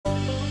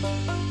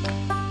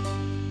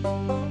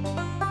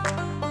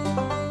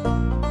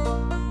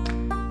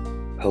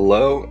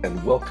Hello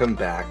and welcome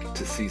back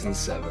to Season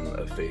 7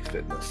 of Faith,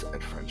 Fitness,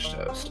 and French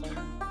Toast.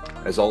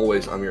 As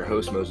always, I'm your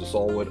host, Moses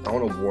Allwood. I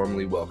want to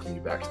warmly welcome you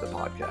back to the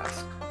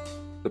podcast.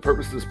 The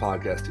purpose of this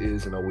podcast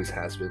is and always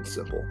has been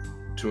simple: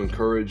 to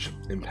encourage,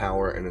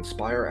 empower, and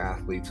inspire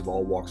athletes of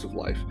all walks of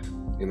life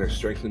in their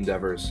strength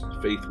endeavors,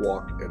 faith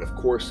walk, and of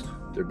course,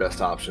 their best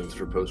options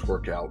for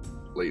post-workout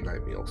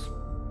late-night meals.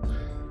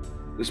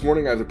 This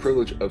morning, I have the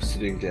privilege of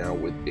sitting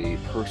down with a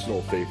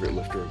personal favorite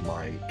lifter of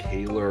mine,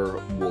 Kaylor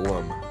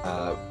Woolham,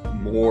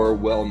 more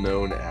well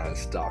known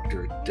as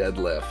Dr.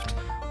 Deadlift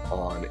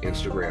on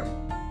Instagram.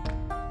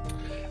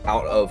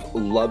 Out of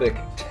Lubbock,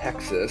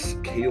 Texas,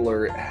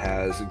 Kaylor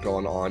has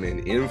gone on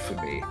in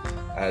infamy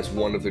as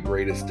one of the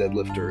greatest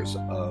deadlifters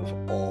of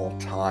all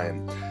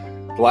time.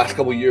 The last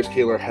couple of years,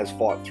 Kaylor has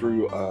fought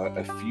through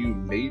a few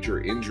major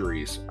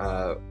injuries,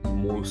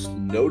 most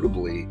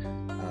notably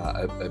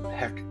a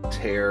pec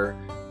tear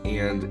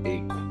and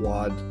a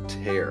quad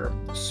tear.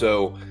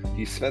 So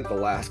he spent the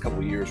last couple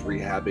of years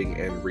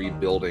rehabbing and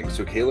rebuilding.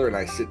 So Kaylor and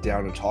I sit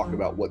down and talk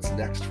about what's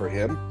next for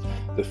him,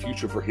 the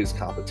future for his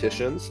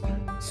competitions,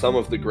 some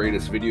of the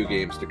greatest video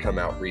games to come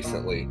out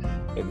recently,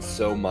 and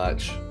so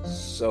much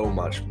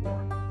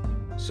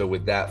more. So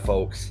with that,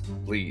 folks,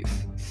 please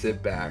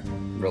sit back,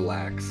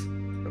 relax,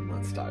 and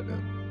let's dive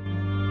in.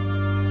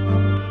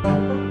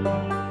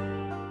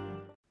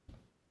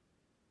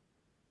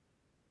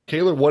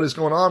 Kaylor, what is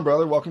going on,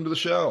 brother? Welcome to the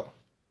show.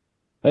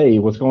 Hey,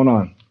 what's going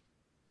on?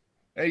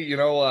 Hey, we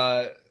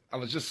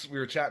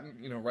were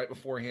chatting, right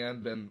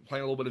beforehand, been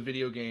playing a little bit of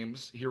video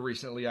games here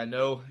recently. I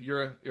know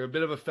you're a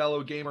bit of a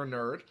fellow gamer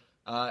nerd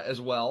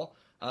as well.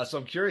 So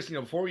I'm curious,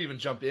 before we even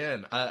jump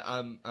in,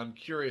 I'm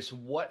curious,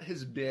 what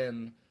has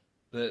been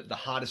the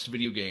hottest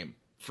video game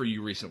for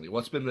you recently?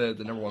 What's been the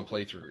number one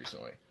playthrough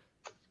recently?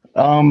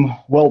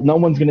 Well, no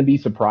one's going to be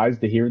surprised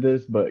to hear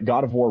this, but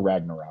God of War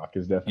Ragnarok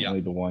is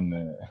definitely the one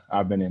that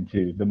I've been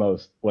into the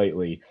most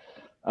lately.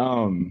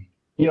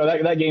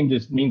 That game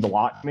just means a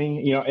lot to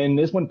me, and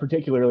this one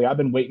particularly, I've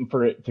been waiting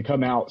for it to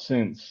come out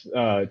since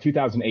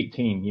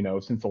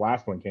 2018, since the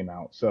last one came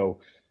out.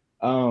 So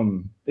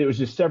it was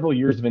just several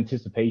years of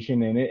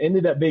anticipation, and it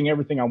ended up being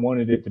everything I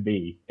wanted it to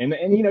be. And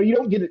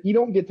you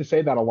don't get to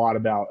say that a lot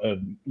about a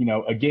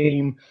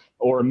game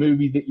or a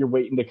movie that you're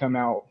waiting to come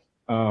out.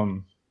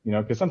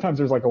 Because sometimes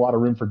there's like a lot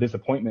of room for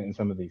disappointment in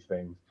some of these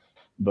things,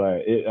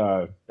 but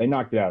they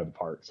knocked it out of the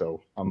park.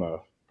 So I'm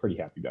pretty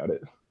happy about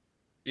it.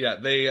 Yeah,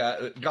 they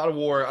God of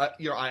War.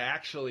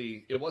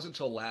 It wasn't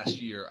until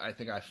last year I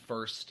think I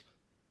first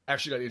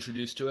actually got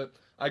introduced to it.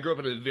 I grew up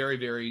in a very,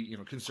 very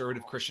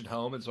conservative Christian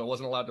home, and so I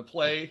wasn't allowed to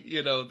play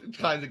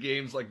kinds of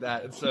games like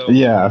that. And so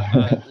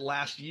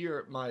last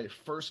year my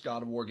first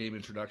God of War game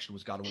introduction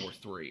was God of War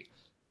 3.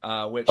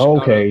 Which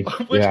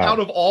out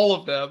of all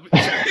of them,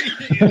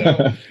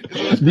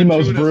 the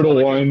most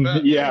brutal one.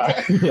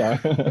 Yeah.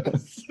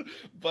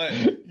 But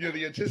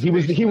the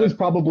anticipation. He was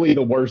probably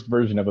the worst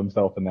version of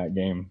himself in that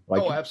game.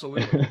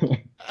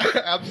 Absolutely,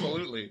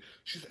 absolutely.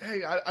 She's,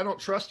 hey, I don't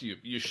trust you.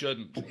 You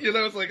shouldn't.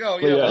 It's like,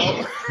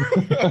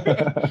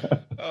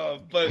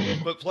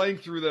 but playing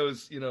through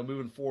those,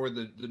 moving forward,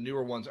 the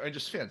newer ones are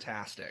just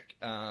fantastic.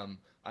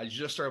 I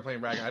just started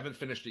playing Ragnarok. I haven't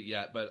finished it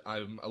yet, but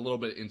I'm a little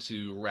bit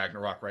into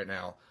Ragnarok right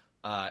now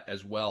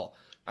as well.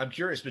 I'm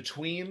curious,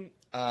 between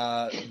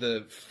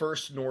the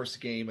first Norse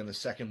game and the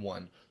second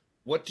one,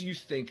 what do you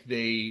think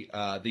they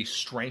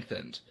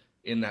strengthened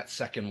in that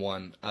second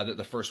one that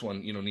the first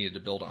one needed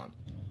to build on?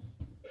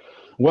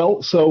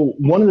 Well, so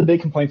one of the big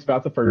complaints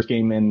about the first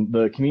game, and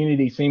the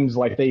community seems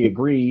like they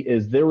agree,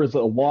 is there was a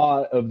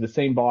lot of the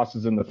same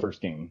bosses in the first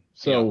game.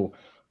 So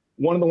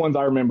one of the ones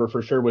I remember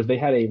for sure was they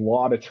had a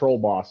lot of troll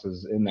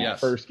bosses in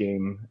that first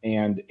game.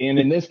 And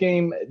in this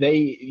game,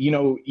 they,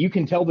 you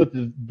can tell that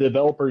the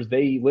developers,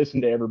 they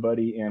listen to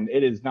everybody, and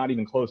it is not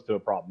even close to a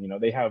problem.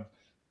 They have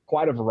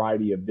quite a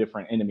variety of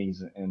different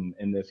enemies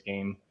in this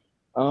game.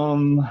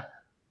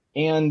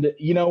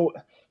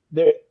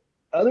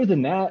 Other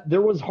than that,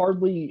 there was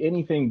hardly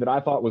anything that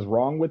I thought was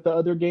wrong with the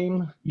other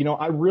game.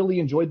 I really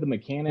enjoyed the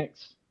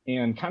mechanics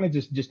and kind of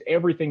just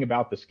everything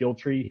about the skill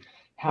tree,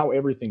 how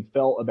everything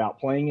felt about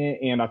playing it.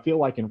 And I feel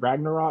like in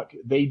Ragnarok,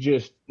 they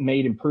just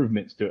made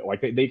improvements to it. Like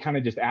they kind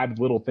of just added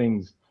little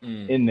things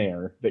in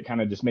there that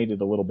kind of just made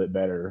it a little bit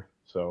better.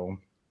 So,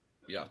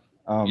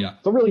 So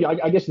really,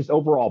 I guess this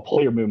overall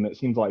player movement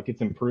seems like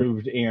it's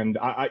improved. And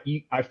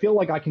I feel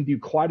like I can do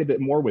quite a bit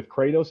more with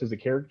Kratos as a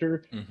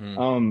character.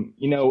 And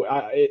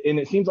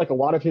it seems like a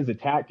lot of his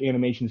attack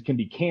animations can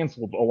be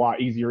canceled a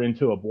lot easier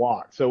into a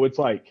block. So it's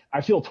like,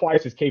 I feel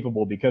twice as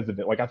capable because of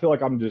it. Like, I feel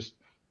like I'm just,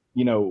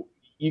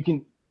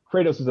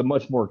 Kratos is a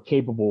much more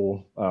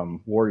capable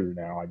warrior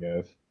now, I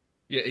guess.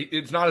 Yeah,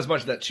 it's not as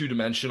much that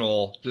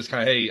two-dimensional, just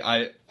kind of, hey,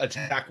 I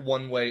attack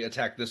one way,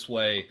 attack this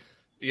way.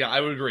 Yeah,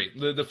 I would agree.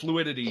 The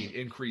fluidity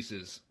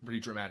increases pretty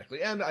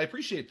dramatically. And I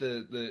appreciate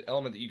the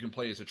element that you can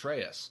play as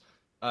Atreus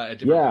at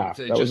different points.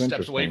 It just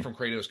steps away from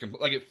Kratos.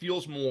 Like, it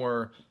feels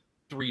more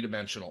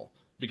three-dimensional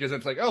because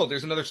it's like, oh,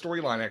 there's another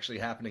storyline actually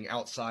happening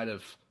outside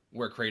of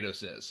where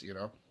Kratos is,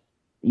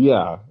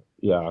 Yeah.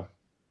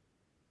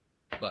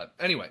 But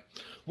anyway,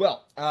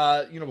 well,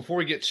 before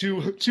we get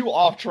too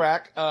off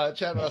track,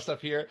 chatting about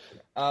stuff here,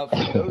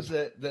 for those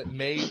that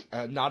may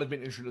not have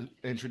been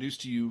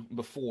introduced to you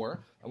before,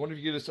 I wonder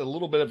if you give us a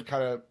little bit of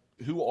kind of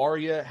who are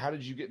you? How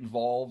did you get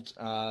involved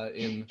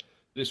in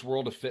this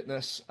world of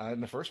fitness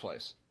in the first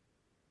place?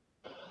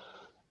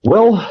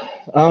 Well,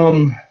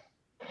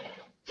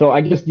 so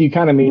I guess you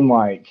kind of mean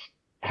like,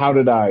 how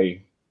did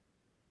I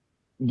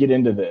get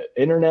into the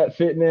internet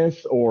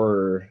fitness,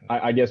 or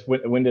I guess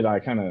when did I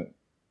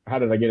how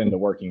did I get into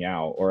working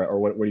out, or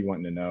what are you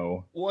wanting to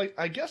know? Well,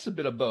 I guess a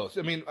bit of both.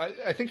 I mean,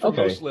 I think for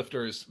most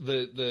lifters,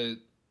 the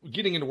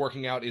getting into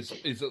working out is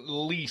at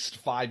least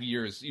 5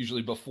 years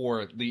usually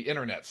before the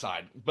internet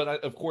side.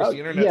 But of course, the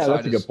internet side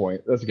that's a good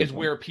point. Is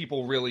where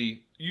people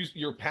really use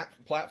your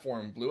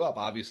platform blew up.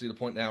 Obviously, the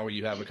point now where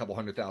you have a couple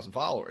 100,000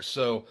 followers.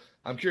 So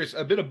I'm curious,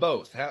 a bit of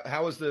both.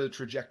 How has the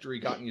trajectory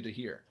gotten you to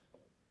here?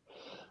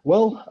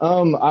 Well,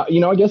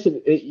 I guess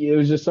it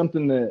was just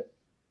something that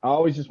I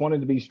always just wanted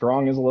to be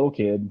strong as a little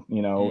kid,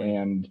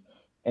 and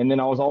then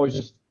I was always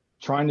just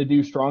trying to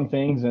do strong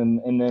things.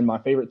 And then my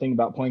favorite thing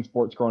about playing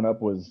sports growing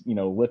up was,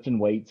 lifting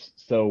weights.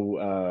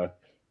 So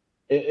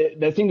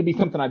that seemed to be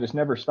something I just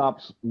never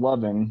stopped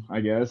loving, I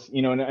guess,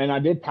 and I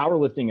did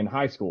powerlifting in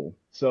high school.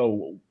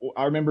 So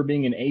I remember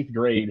being in 8th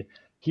grade,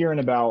 hearing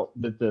about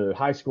that the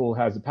high school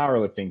has a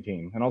powerlifting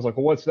team. And I was like,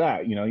 well, what's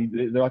that?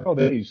 They're like, oh,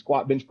 they do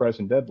squat, bench press,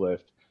 and deadlift.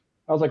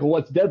 I was like, well,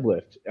 what's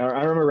deadlift?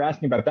 I remember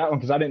asking about that one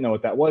because I didn't know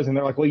what that was. And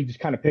they're like, well, you just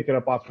kind of pick it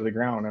up off of the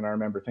ground. And I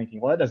remember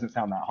thinking, well, that doesn't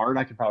sound that hard.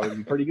 I could probably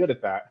be pretty good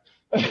at that.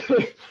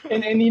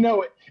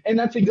 and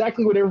that's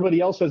exactly what everybody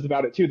else says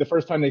about it too. The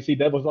first time they see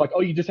deadlift, they're like,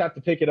 oh, you just have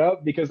to pick it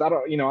up, because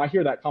I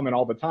hear that comment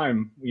all the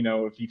time,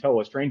 if you tell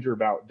a stranger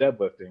about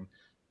deadlifting.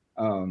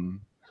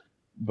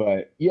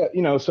 But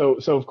yeah, so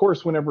of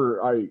course,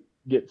 whenever I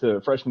get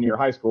to freshman year of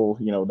high school,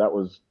 that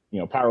was,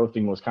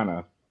 powerlifting was kind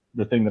of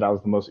the thing that I was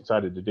the most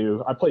excited to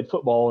do. I played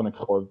football and a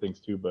couple other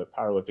things too, but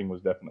powerlifting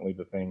was definitely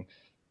the thing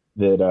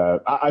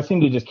that I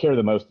seemed to just care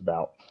the most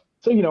about.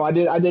 So, I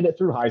did it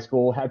through high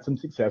school, had some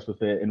success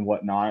with it and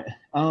whatnot.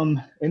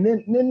 And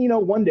then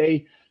one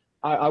day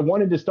I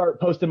wanted to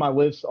start posting my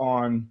lifts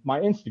on my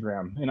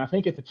Instagram. And I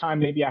think at the time,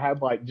 maybe I had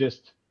like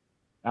just,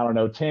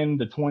 10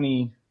 to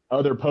 20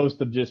 other posts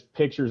of just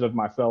pictures of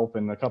myself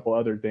and a couple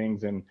other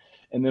things. And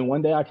then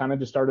one day I kind of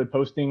just started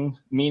posting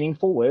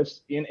meaningful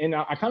lifts, and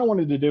I kind of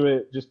wanted to do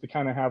it just to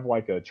kind of have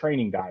like a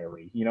training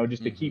diary,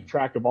 just to keep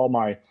track of all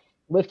my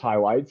lift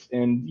highlights.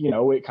 And,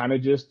 it kind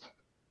of just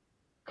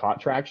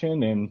caught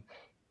traction, and,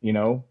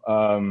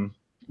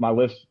 my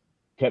lifts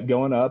kept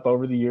going up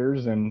over the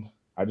years, and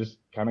I just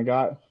kind of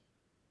got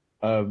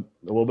a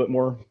little bit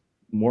more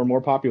and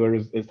more popular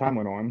as time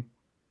went on.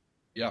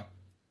 Yeah.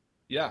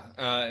 Yeah.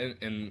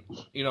 And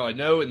I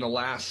know in the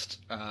last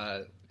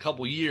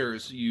couple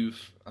years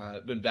you've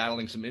been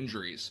battling some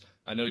injuries.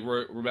 I know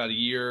we're about a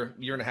year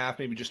and a half,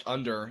 maybe just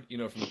under,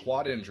 from the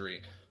quad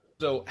injury.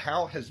 So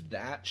how has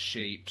that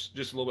shaped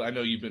just a little bit? I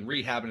know you've been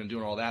rehabbing and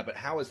doing all that, but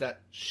how has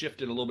that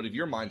shifted a little bit of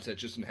your mindset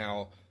just in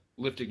how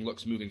lifting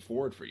looks moving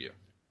forward for you?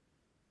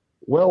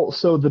 Well,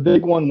 so the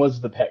big one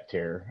was the pec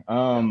tear,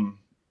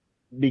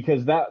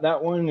 because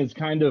that one is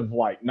kind of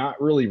like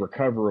not really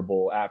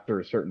recoverable after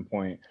a certain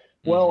point.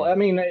 Well, I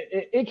mean,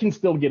 it can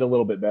still get a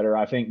little bit better,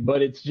 I think,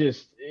 but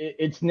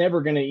it's never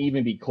going to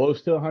even be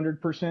close to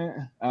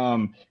 100%.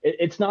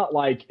 It's not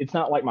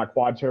like my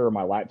quad tear or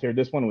my lat tear.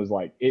 This one was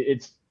like,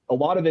 it's a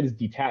lot of it is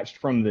detached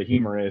from the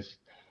humerus.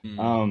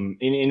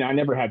 And I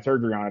never had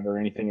surgery on it or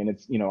anything. And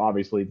it's,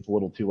 obviously it's a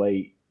little too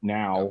late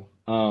now.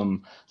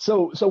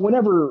 So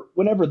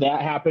whenever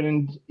that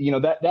happened,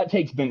 that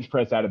takes bench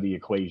press out of the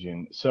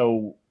equation.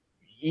 So,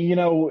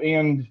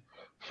 and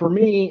for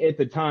me at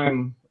the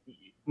time,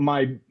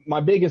 my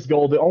biggest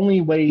goal, the only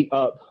way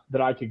up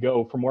that I could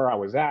go from where I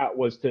was at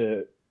was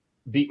to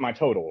beat my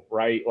total,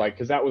 right? Like,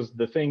 cause that was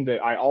the thing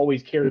that I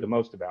always cared the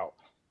most about.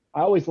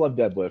 I always loved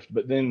deadlift,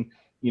 but then,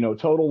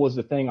 total was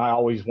the thing I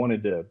always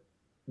wanted to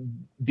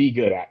be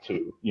good at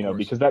too,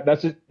 because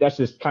that's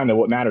just kind of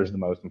what matters the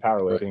most in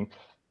powerlifting.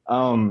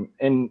 Right.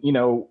 And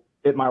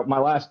at my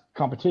last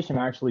competition,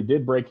 I actually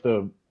did break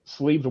the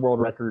sleeves world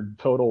record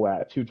total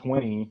at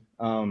 220.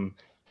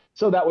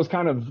 So that was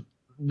kind of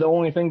the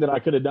only thing that I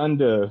could have done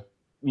to,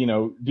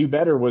 do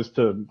better was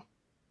to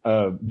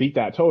beat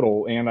that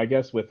total. And I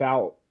guess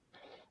without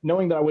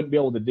knowing that I wouldn't be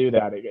able to do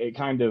that, it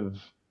kind of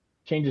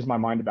changes my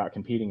mind about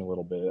competing a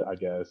little bit, I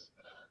guess.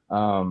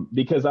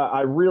 Because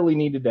I really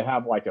needed to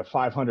have like a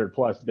 500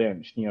 plus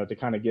bench, to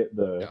kind of get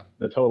the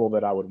total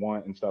that I would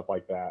want and stuff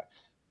like that.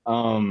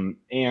 And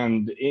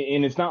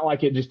it's not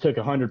like it just took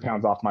 100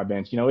 pounds off my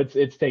bench.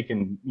 It's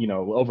taken,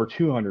 over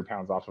 200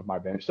 pounds off of my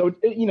bench. So,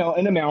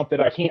 an amount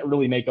that I can't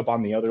really make up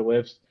on the other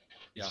lifts.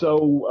 Yeah.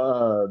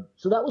 So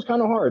that was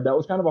kind of hard. That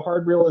was kind of a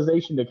hard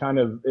realization to kind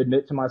of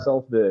admit to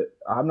myself that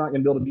I'm not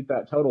going to be able to beat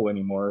that total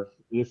anymore.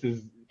 This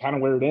is kind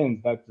of where it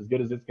ends. That's as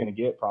good as it's going to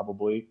get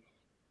probably.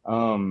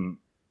 And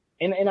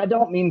I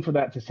don't mean for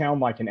that to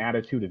sound like an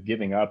attitude of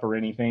giving up or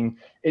anything.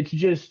 It's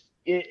just,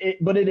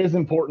 but it is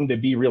important to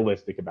be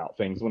realistic about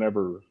things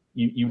whenever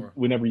Sure.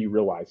 whenever you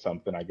realize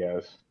something, I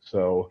guess.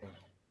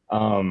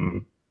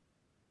 Um,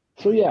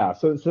 so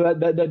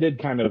that did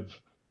kind of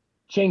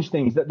change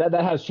things. That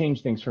has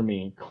changed things for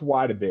me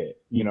quite a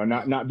bit. Yeah.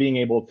 Not being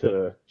able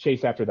to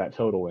chase after that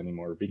total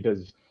anymore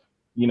because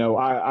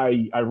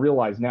I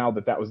realize now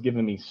that was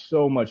giving me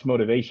so much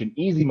motivation,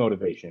 easy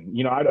motivation.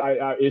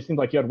 It seemed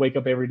like you had to wake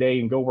up every day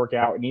and go work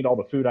out and eat all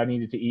the food I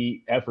needed to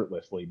eat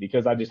effortlessly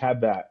because I just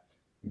had that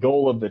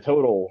goal of the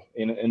total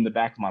in the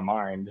back of my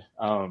mind.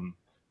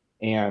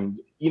 And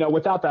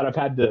without that, I've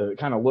had to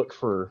kind of look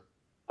for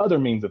other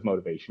means of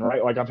motivation,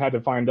 right? Like I've had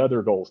to find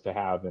other goals to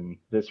have and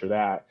this or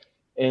that.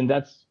 And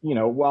that's,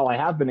 while I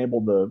have been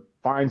able to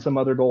find some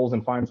other goals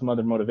and find some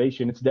other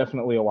motivation, it's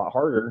definitely a lot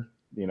harder,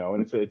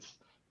 and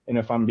and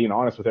if I'm being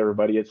honest with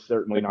everybody, it's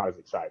certainly not as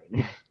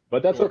exciting,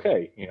 but that's Sure.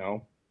 okay.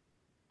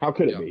 How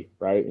could it Yeah. be,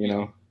 right?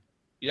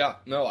 Yeah.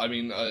 No, I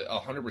mean,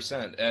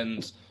 100%.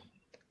 And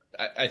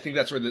I think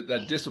that's where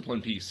that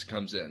discipline piece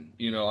comes in.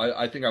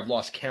 I think I've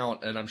lost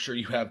count, and I'm sure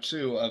you have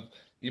too, of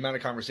the amount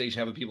of conversation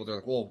I have with people. They're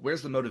like, well,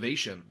 where's the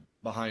motivation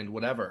behind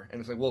whatever? And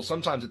it's like, well,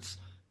 sometimes it's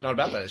not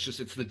about that.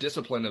 It's the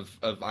discipline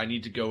of I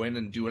need to go in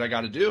and do what I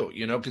got to do,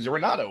 because we're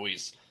not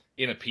always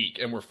in a peak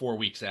and we're 4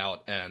 weeks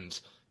out and,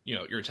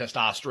 your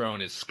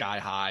testosterone is sky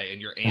high and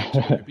you're amped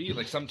to compete.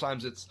 Like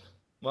sometimes it's,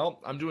 well,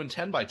 I'm doing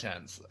 10 by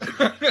 10s,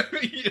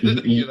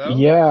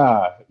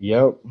 Yeah.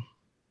 Yep.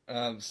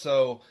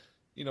 So,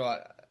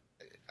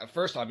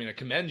 first, I mean, I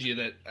commend you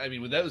that, I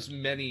mean, with those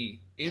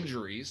many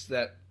injuries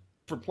that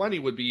for plenty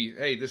would be,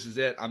 hey, this is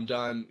it, I'm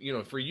done.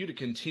 For you to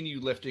continue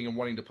lifting and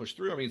wanting to push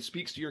through, I mean, it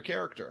speaks to your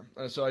character.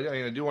 So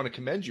I do want to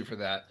commend you for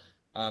that,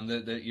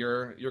 that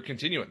you're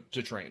continuing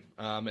to train.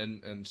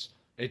 And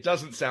it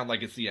doesn't sound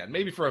like it's the end.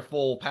 Maybe for a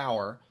full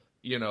power,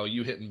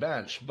 you hit and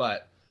bench,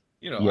 but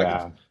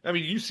Yeah. I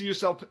mean, you see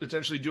yourself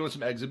potentially doing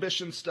some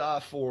exhibition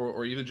stuff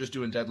or even just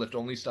doing deadlift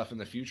only stuff in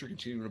the future,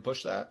 continuing to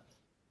push that.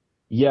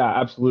 Yeah,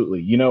 absolutely.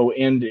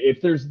 And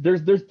if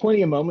there's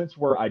plenty of moments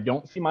where I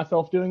don't see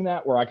myself doing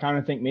that, where I kind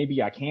of think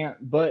maybe I can't,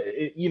 but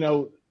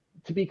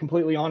to be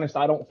completely honest,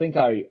 I don't think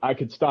I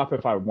could stop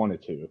if I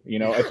wanted to.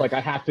 It's like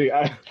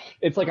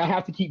it's like I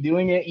have to keep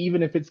doing it,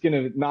 even if it's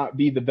gonna not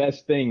be the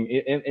best thing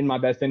in my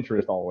best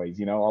interest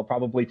always. I'll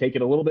probably take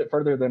it a little bit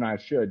further than I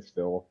should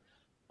still.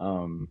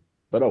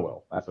 But oh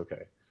well, that's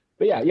okay.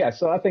 But yeah.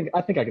 So I think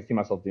I could see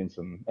myself doing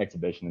some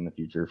exhibition in the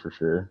future for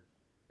sure.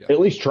 Yeah. At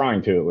least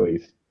trying to, at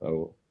least.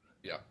 So.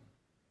 Yeah.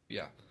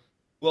 Yeah.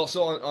 Well,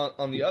 so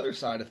on the other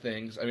side of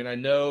things, I mean, I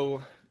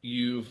know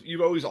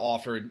you've always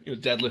offered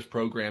deadlift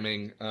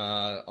programming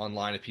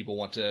online if people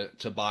want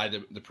to buy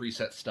the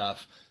preset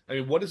stuff. I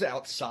mean, what is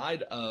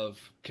outside of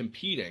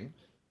competing?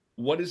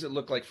 What does it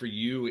look like for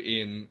you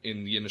in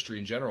the industry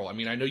in general? I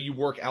mean, I know you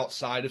work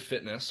outside of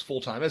fitness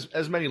full time,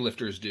 as many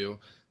lifters do.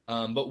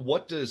 But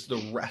what does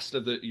the rest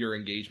of your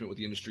engagement with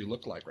the industry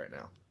look like right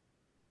now?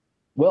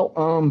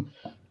 Well,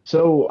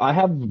 so I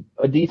have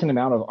a decent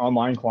amount of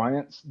online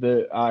clients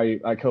that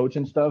I coach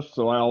and stuff.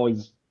 So I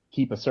always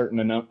keep a certain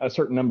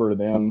number of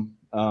them.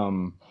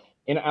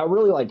 And I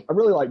really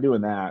like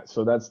doing that.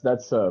 So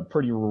that's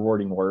pretty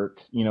rewarding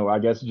work. I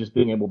guess just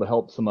being able to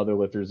help some other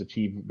lifters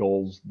achieve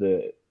goals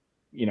that,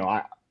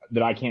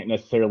 I can't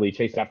necessarily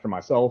chase after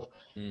myself.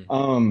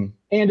 And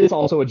it's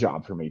also a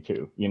job for me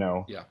too,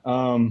 Yeah.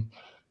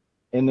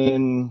 And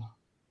then,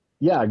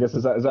 yeah, I guess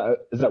is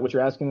that what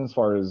you're asking as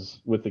far as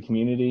with the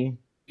community?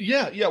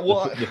 Yeah.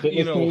 Well, The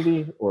fitness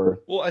community,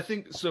 or well, I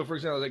think so. For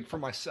example, like for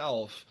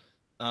myself,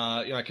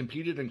 I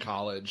competed in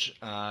college,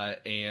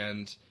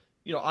 and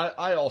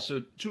I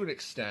also, to an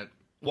extent,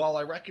 while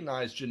I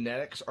recognize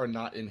genetics are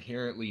not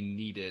inherently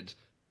needed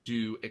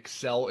to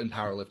excel in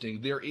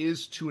powerlifting, there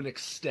is, to an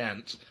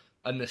extent,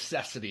 a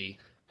necessity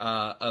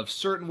of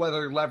certain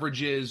whether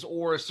leverages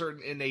or a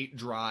certain innate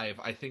drive,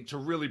 I think, to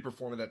really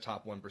perform at that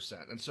top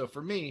 1%. And so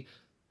for me,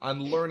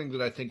 I'm learning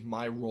that I think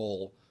my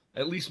role,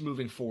 at least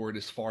moving forward,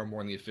 is far more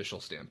on the official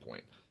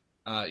standpoint.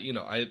 I'm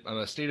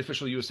a state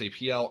official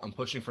USAPL. I'm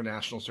pushing for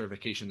national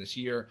certification this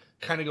year,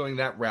 kind of going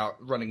that route,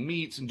 running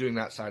meets and doing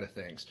that side of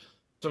things.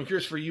 So I'm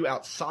curious for you,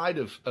 outside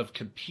of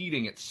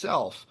competing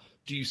itself,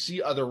 do you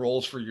see other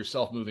roles for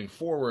yourself moving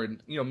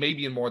forward,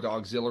 maybe in more the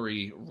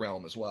auxiliary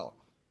realm as well?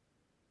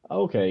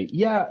 okay,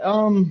 yeah.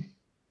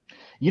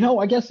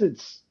 I guess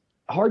it's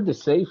hard to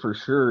say for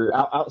sure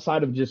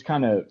outside of just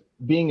kind of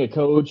being a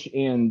coach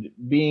and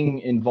being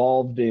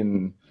involved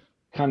in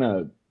kind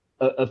of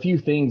a few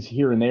things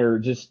here and there.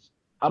 Just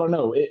I don't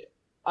know.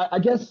 I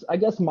guess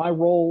my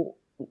role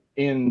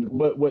and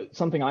what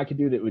something I could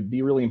do that would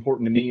be really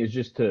important to me is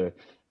just to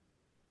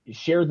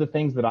share the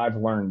things that I've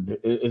learned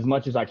as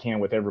much as I can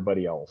with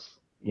everybody else.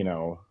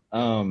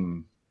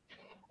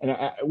 And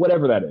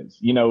whatever that is,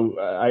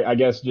 I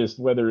guess just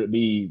whether it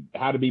be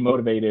how to be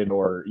motivated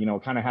or,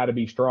 kind of how to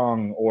be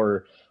strong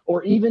or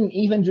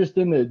even just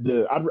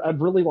in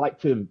I'd really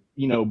like to,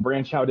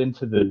 branch out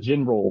into the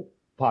general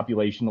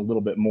population a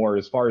little bit more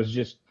as far as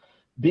just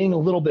being a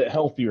little bit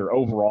healthier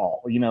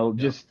overall,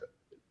 just,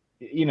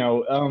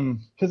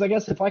 because I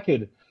guess if I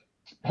could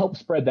help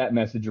spread that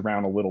message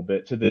around a little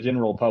bit to the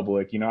general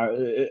public.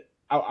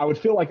 I would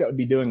feel like that would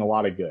be doing a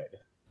lot of good.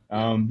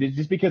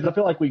 Just because I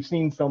feel like we've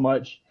seen so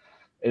much,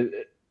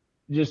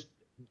 just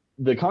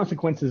the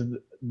consequences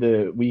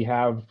that we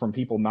have from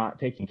people not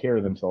taking care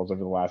of themselves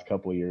over the last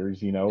couple of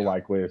years,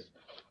 like with,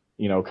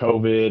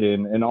 COVID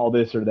and all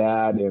this or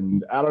that.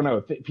 And I don't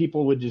know,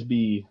 people would just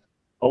be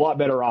a lot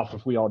better off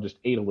if we all just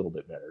ate a little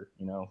bit better,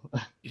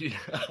 Yeah.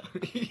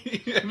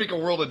 It'd make a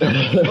world of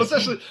difference, well,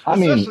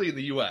 especially in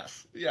the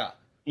U.S. Yeah.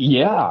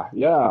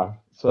 Yeah.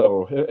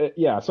 So,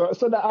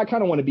 So that I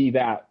kind of want to be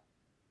that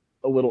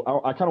a little,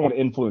 I kind of want to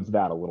influence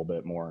that a little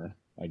bit more,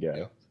 I guess.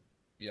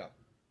 Yeah.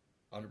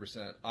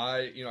 100%.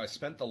 I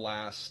spent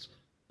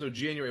so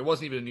January, it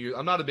wasn't even a New Year.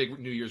 I'm not a big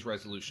New Year's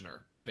resolutioner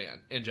fan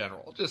in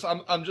general.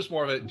 I'm just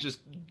more of a just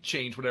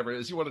change whatever it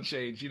is you want to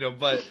change,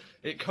 but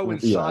it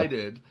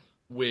coincided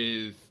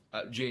with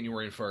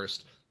January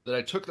 1st that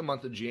I took the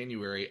month of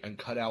January and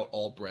cut out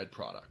all bread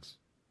products.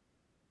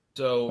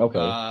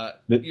 So,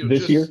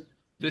 this year?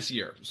 This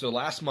year. So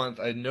last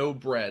month I had no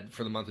bread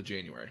for the month of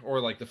January,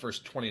 or like the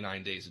first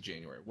 29 days of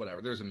January,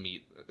 whatever. There's a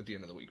meat at the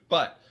end of the week.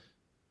 But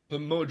the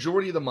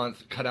majority of the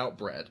month cut out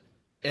bread.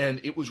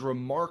 And it was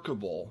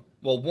remarkable.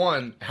 Well,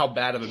 one, how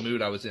bad of a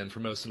mood I was in for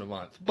most of the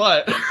month.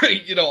 But,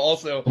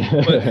 also,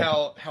 but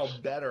how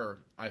better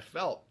I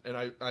felt. And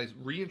I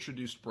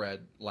reintroduced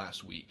bread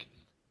last week.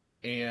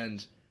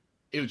 And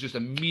it was just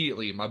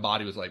immediately, my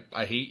body was like,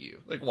 I hate you.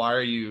 Like, why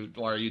are you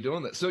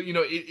doing this? So,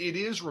 it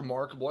is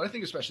remarkable. And I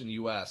think especially in the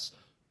U.S.,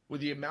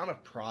 with the amount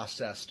of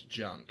processed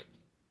junk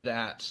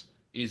that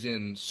is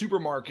in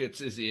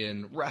supermarkets, is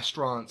in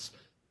restaurants,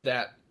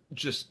 that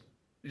just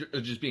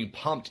being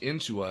pumped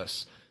into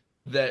us,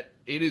 that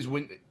it is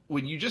when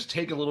you just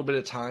take a little bit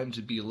of time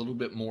to be a little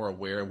bit more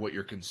aware of what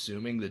you're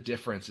consuming, the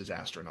difference is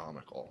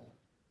astronomical.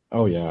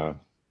 Oh yeah.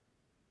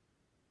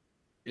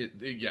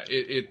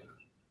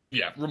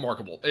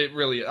 Remarkable. It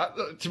really,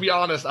 to be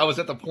honest, I was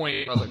at the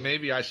point I was like,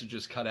 maybe I should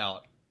just cut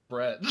out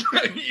bread,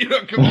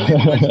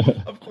 completely, which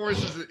of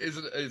course is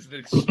an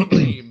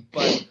extreme,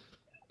 but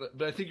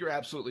I think you're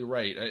absolutely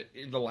right.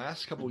 In the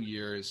last couple of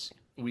years,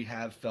 we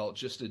have felt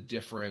just a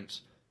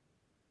different,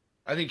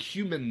 I think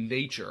human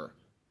nature,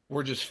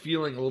 we're just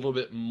feeling a little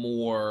bit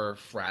more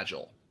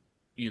fragile,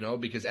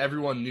 because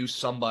everyone knew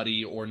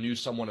somebody or knew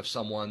someone of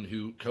someone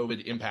who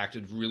COVID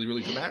impacted really,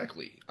 really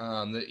dramatically,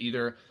 that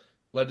either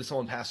led to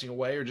someone passing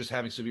away or just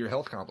having severe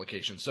health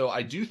complications. So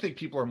I do think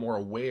people are more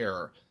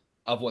aware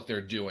of what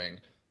they're doing,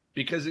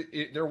 because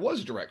there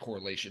was a direct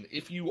correlation.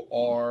 If you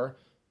are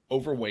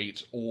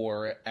overweight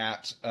or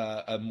at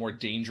a more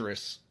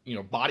dangerous,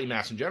 body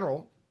mass in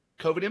general,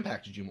 COVID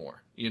impacted you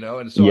more,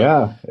 and so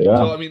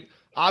So I mean,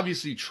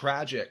 obviously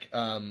tragic,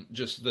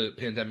 just the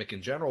pandemic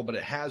in general, but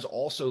it has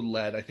also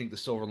led, I think the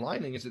silver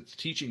lining is it's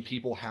teaching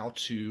people how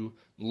to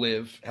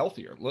live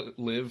healthier,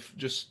 live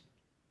just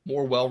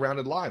more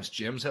well-rounded lives.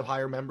 Gyms have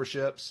higher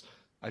memberships.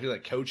 I feel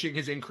like coaching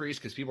has increased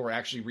because people are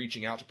actually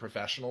reaching out to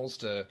professionals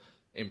to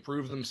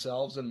improve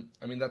themselves, and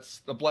I mean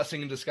that's a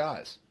blessing in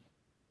disguise.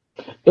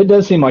 It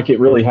does seem like it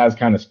really has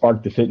kind of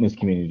sparked the fitness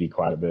community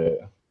quite a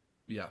bit.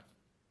 Yeah.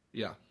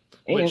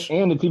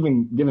 And it's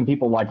even given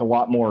people like a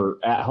lot more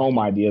at-home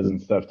ideas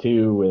and stuff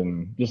too,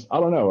 and just I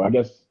don't know. I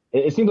guess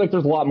it seems like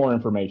there's a lot more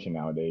information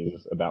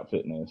nowadays about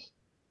fitness.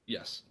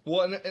 Yes.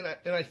 Well,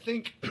 and I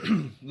think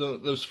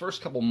those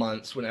first couple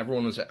months when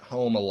everyone was at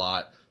home a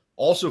lot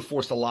also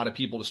forced a lot of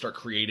people to start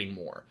creating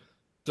more.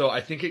 So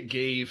I think it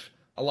gave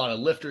a lot of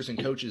lifters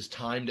and coaches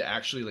time to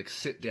actually like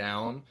sit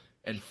down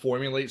and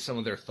formulate some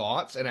of their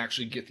thoughts and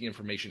actually get the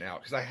information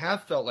out. Because I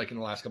have felt like in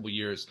the last couple of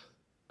years,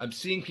 I'm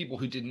seeing people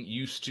who didn't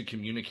used to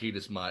communicate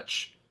as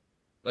much,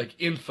 like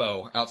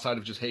info outside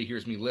of just, hey,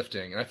 here's me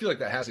lifting. And I feel like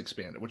that has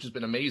expanded, which has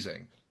been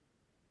amazing.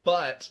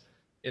 But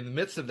in the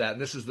midst of that,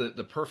 and this is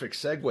the perfect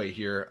segue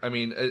here, I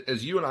mean,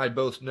 as you and I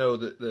both know,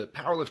 the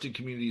powerlifting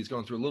community is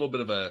going through a little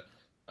bit of a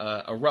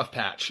rough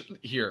patch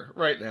here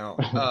right now.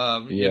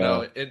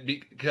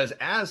 Because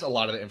as a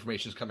lot of the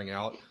information is coming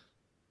out,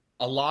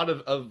 a lot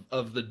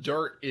of the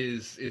dirt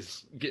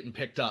is getting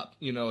picked up,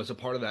 as a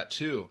part of that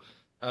too.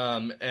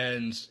 And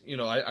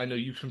I know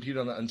you compete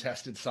on the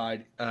untested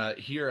side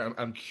here.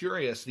 I'm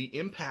curious the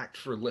impact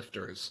for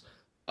lifters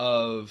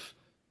of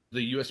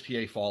the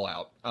USPA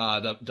fallout,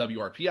 the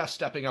WRPS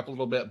stepping up a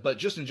little bit, but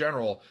just in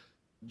general,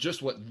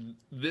 just what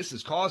this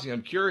is causing.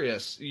 I'm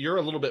curious. You're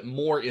a little bit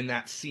more in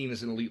that scene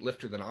as an elite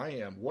lifter than I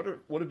am. What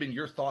have been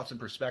your thoughts and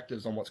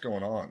perspectives on what's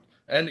going on,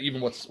 and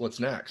even what's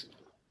next?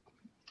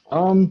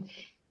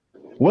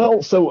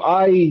 Well, so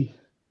I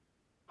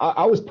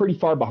was pretty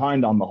far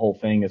behind on the whole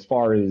thing as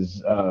far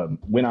as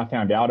when I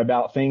found out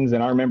about things.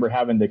 And I remember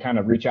having to kind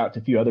of reach out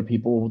to a few other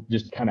people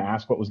just to kind of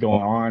ask what was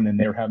going on. And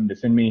they were having to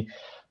send me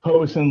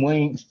posts and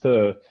links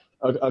to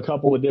a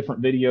couple of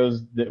different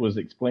videos that was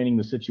explaining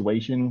the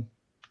situation.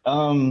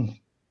 And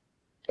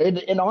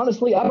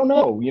honestly, I don't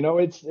know,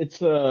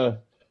 it's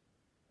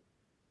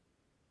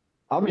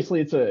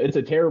obviously it's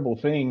a terrible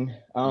thing.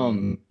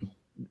 But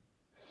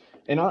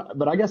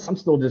I guess I'm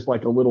still just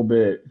like a little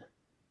bit,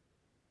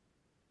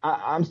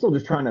 I'm still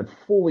just trying to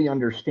fully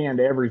understand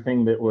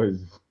everything that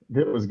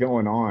was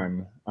going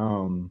on.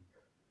 And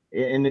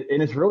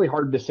it's really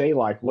hard to say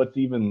like what's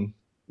even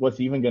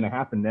going to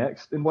happen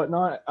next and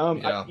whatnot.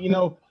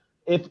 Yeah.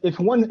 If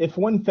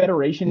one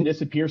federation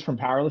disappears from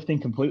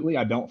powerlifting completely,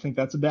 I don't think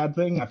that's a bad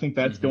thing. I think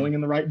that's going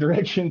in the right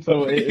direction.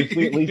 So if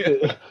we at least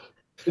Yeah.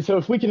 so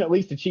if we can at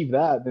least achieve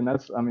that, then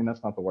that's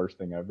not the worst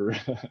thing ever.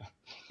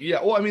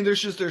 Yeah, well, I mean,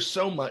 there's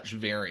so much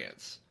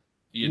variance,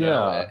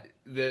 Yeah.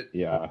 that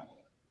Yeah.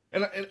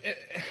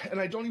 and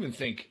I don't even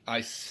think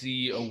I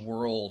see a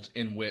world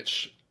in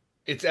which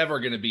it's ever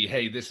going to be,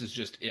 hey, this is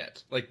just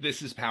it. Like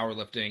this is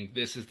powerlifting,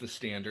 this is the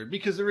standard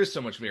because there is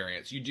so much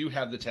variance. You do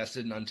have the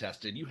tested and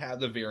untested. You have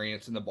the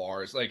variance in the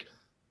bars. Like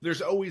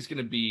there's always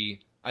going to be,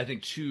 I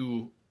think,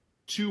 two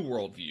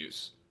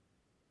worldviews.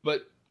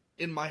 But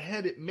in my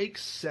head, it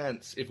makes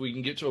sense if we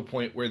can get to a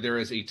point where there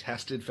is a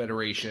tested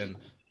federation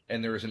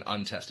and there is an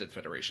untested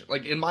federation.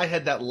 Like in my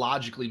head, that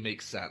logically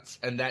makes sense,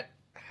 and that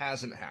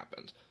hasn't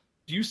happened.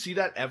 Do you see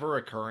that ever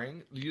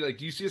occurring? Do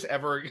you see us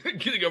ever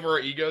getting over our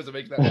egos and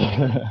making that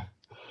happen?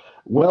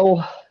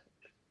 Well,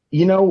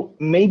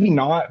 maybe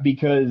not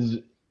because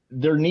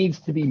there needs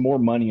to be more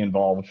money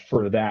involved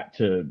for that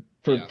to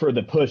Yeah, for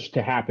the push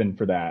to happen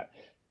for that.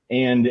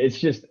 And it's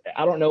just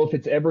I don't know if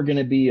it's ever going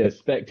to be a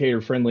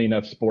spectator friendly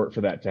enough sport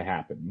for that to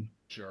happen.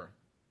 sure.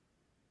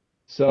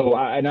 So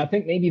I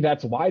think maybe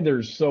that's why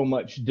there's so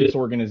much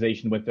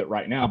disorganization with it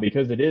right now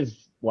because it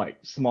is like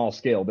small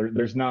scale.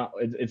 There's not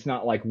it's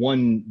not like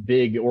one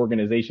big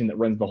organization that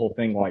runs the whole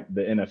thing like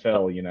the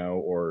NFL,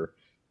 or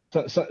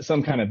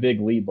some kind of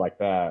big league like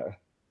that.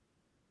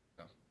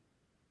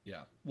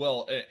 Yeah.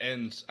 Well,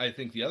 and I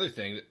think the other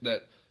thing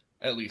that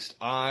at least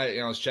I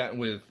was chatting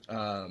with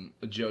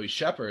Joey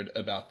Shepard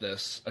about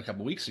this a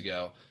couple weeks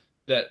ago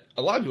that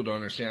a lot of people don't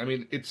understand. I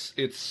mean,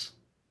 it's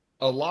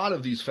a lot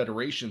of these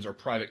federations are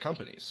private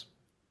companies.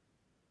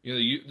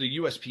 The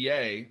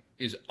USPA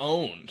is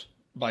owned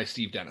by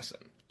Steve Dennison.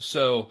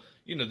 So,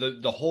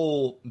 the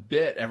whole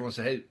bit, everyone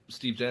said, hey,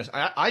 Steve Dennison,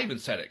 I even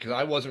said it because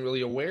I wasn't really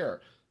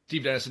aware.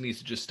 Steve Dennison needs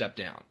to just step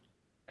down.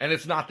 And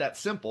it's not that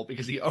simple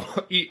because he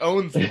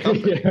owns the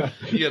company,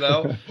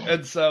 Yeah.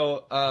 and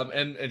so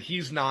and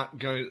he's not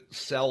going to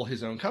sell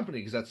his own company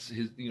because that's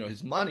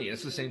his money.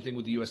 It's the same thing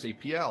with the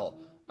USAPL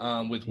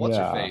with what's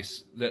her Yeah.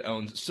 face that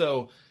owns.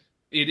 So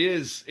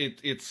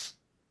it's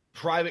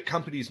private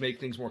companies make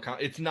things more.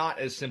 It's not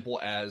as simple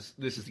as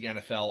this is the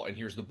NFL and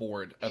here's the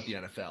board of the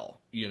NFL.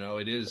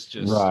 It is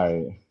just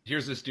Right.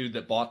 here's this dude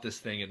that bought this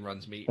thing and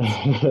runs meets.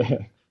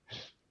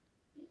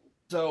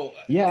 So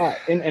Yeah,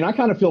 and I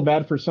kind of feel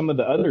bad for some of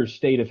the other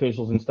state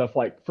officials and stuff.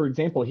 Like, for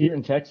example, here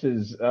in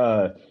Texas,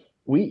 our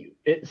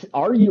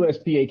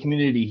USPA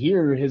community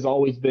here has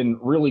always been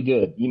really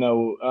good.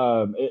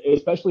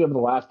 Especially over the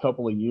last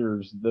couple of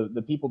years,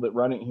 the people that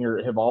run it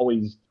here have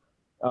always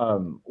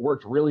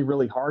worked really,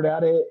 really hard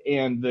at it,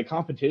 and the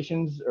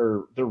competitions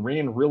they're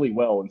ran really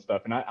well and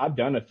stuff. And I've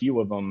done a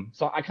few of them,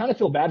 so I kind of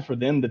feel bad for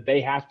them that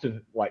they have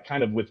to like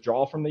kind of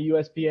withdraw from the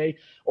USPA,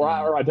 or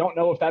I don't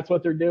know if that's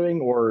what they're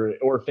doing, or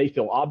if they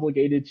feel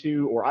obligated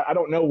to, or I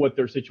don't know what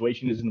their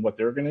situation is and what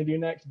they're going to do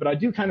next. But I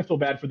do kind of feel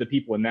bad for the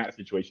people in that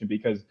situation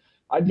because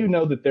I do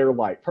know that they're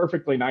like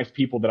perfectly nice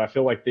people that I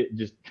feel like they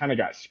just kind of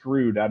got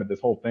screwed out of this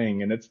whole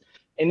thing, and it's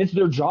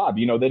their job,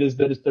 that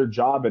is their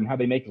job, and how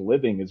they make a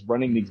living is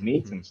running these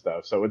meets and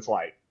stuff. So it's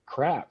like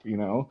crap,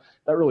 that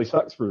really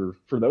sucks for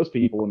those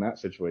people in that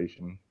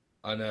situation.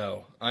 I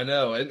know,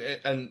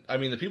 and I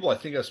mean the people I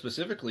think of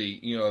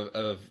specifically,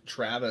 of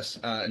Travis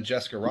and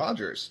Jessica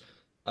Rogers,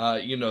 Oh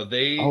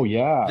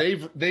yeah.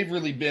 they've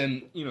really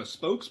been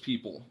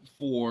spokespeople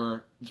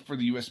for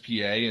the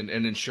USPA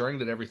and ensuring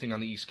that everything on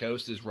the East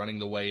Coast is running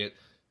the way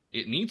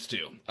it needs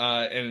to,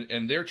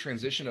 and their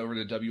transition over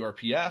to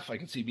WRPF I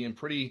can see being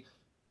pretty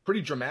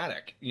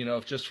dramatic,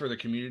 just for the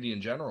community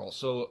in general.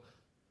 So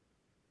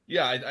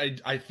yeah,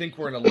 I think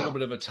we're in a little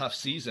bit of a tough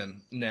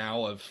season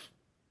now of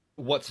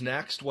what's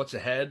next, what's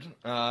ahead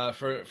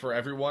for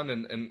everyone,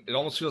 and it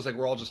almost feels like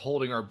we're all just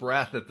holding our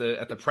breath at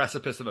the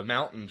precipice of a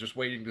mountain, just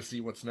waiting to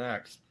see what's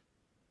next.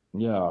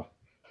 Yeah.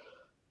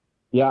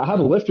 Yeah, I have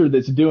a lifter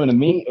that's doing a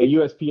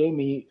USPA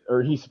meet,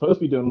 or he's supposed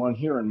to be doing one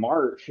here in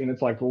March, and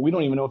it's like, well, we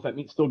don't even know if that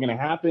meet's still going to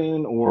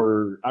happen,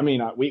 or I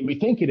mean, we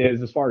think it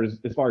is as far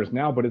as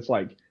now, but it's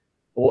like,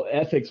 well,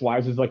 ethics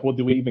wise, it's like, well,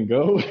 do we even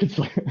go? It's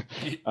like,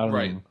 I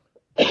Right,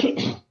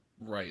 don't know.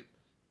 right.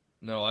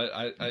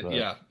 No, But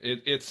yeah,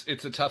 it's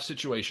a tough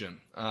situation,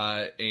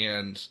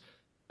 and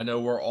I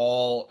know we're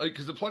all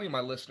because plenty of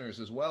my listeners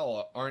as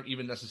well aren't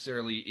even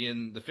necessarily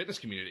in the fitness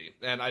community,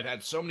 and I've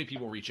had so many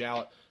people reach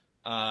out,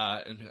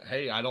 and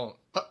hey, I don't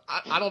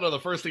know the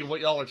first thing of what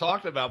y'all are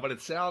talking about, but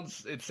it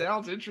sounds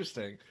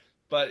interesting,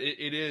 but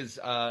it is,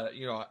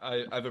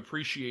 I've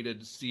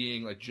appreciated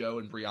seeing like Joe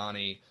and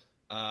Briani.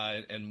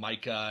 And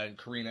Micah and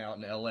Karina out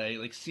in LA,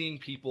 like seeing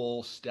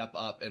people step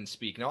up and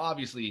speak. Now,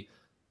 obviously,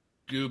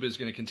 Goob is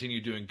going to continue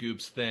doing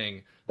Goob's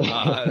thing,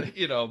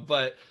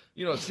 but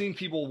seeing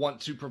people want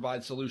to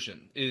provide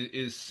solution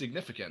is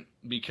significant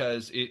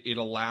because it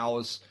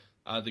allows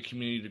the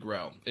community to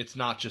grow. It's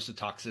not just a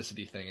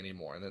toxicity thing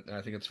anymore, and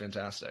I think it's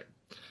fantastic.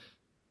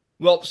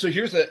 Well, so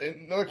here's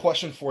another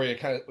question for you,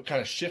 kind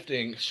of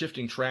shifting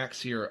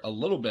tracks here a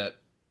little bit.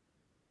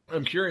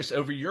 I'm curious,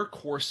 over your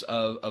course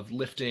of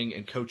lifting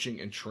and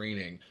coaching and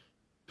training,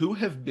 who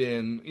have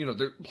been,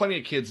 there are plenty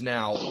of kids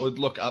now would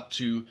look up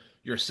to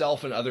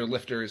yourself and other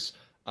lifters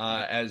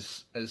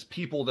as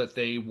people that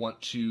they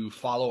want to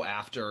follow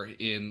after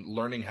in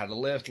learning how to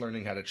lift,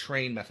 learning how to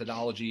train,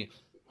 methodology.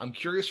 I'm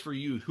curious for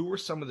you, who are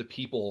some of the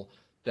people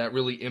that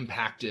really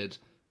impacted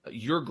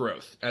your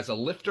growth as a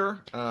lifter,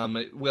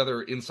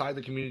 whether inside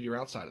the community or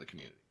outside of the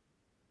community?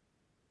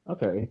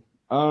 Okay.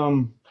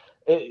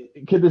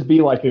 Could this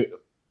be like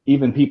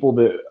even people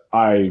that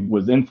I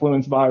was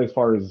influenced by as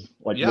far as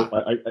like yeah,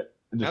 I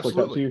just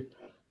absolutely. looked up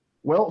to?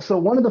 Well, so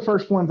one of the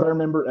first ones I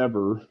remember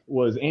ever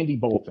was Andy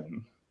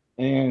Bolton.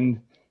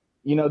 And,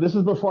 this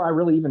is before I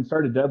really even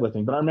started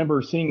deadlifting, but I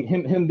remember seeing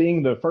him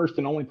being the first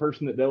and only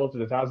person that deadlifted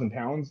 1,000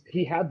 pounds.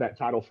 He had that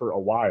title for a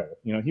while.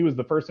 He was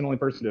the first and only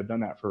person to have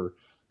done that for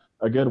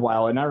a good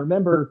while. And I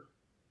remember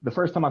the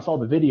first time I saw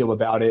the video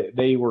about it,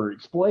 they were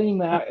explaining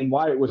that and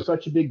why it was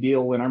such a big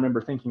deal. And I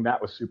remember thinking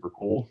that was super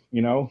cool,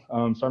 so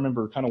I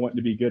remember kind of wanting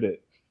to be good at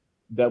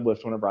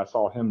deadlift whenever I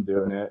saw him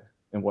doing it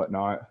and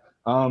whatnot.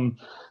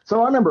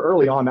 So I remember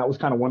early on, that was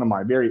kind of one of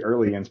my very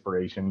early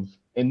inspirations.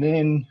 And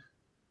then,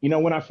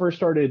 when I first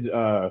started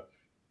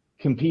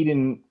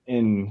competing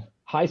in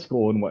high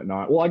school and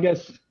whatnot, well, I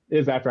guess it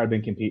was after I'd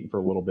been competing for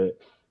a little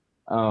bit.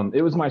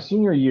 It was my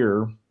senior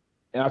year,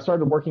 and I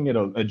started working at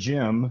a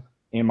gym.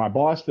 And my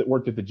boss that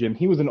worked at the gym,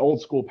 he was an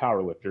old school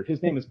power lifter.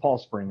 His name is Paul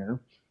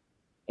Springer.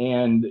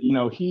 And,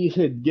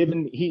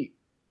 he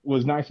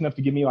was nice enough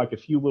to give me like a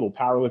few little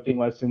powerlifting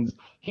lessons.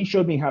 He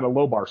showed me how to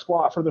low bar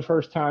squat for the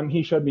first time.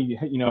 He showed me,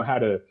 how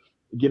to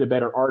get a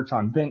better arch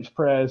on bench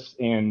press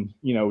and,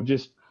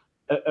 just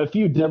a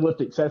few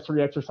deadlift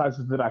accessory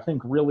exercises that I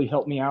think really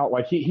helped me out.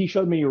 Like he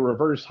showed me a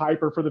reverse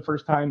hyper for the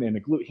first time and a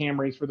glute ham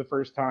raise for the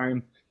first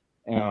time.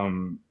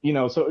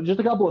 So just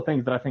a couple of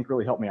things that I think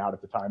really helped me out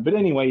at the time. But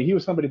anyway, he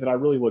was somebody that I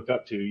really looked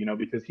up to,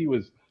 because he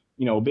was,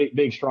 a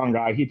big, strong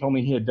guy. He told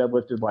me he had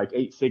deadlifted like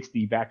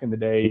 860 back in the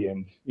day.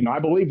 And, I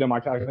believed him. I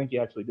think he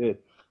actually did.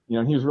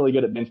 And he was really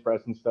good at bench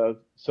press and stuff.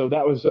 So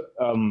that was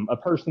a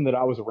person that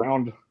I was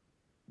around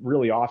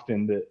really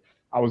often that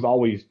I was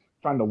always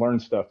trying to learn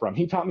stuff from.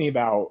 He taught me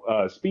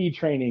about speed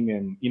training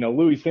and,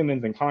 Louis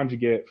Simmons and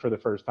conjugate for the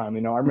first time.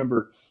 I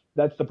remember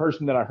that's the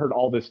person that I heard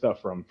all this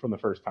stuff from the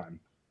first time.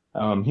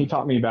 He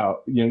taught me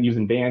about,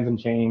 using bands and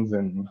chains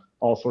and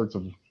all sorts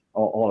of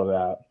all of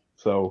that.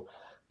 So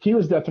he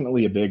was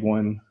definitely a big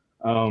one.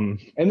 And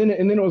then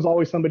it was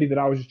always somebody that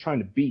I was just trying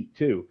to beat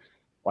too.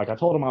 Like I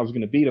told him I was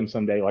going to beat him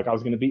someday. Like I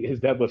was going to beat his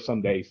deadlift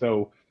someday.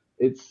 So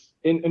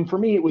and for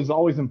me, it was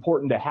always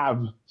important to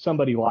have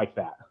somebody like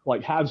that,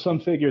 like have some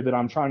figure that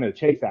I'm trying to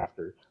chase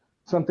after,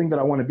 something that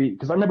I want to beat.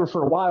 Cause I remember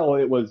for a while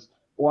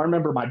I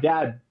remember my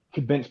dad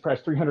could bench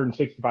press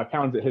 365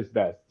 pounds at his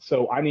best.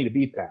 So I need to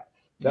beat that.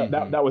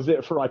 That was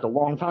it for like a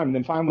long time. And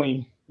then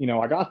finally,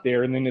 I got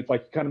there and then it's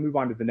like kind of move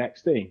on to the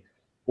next thing.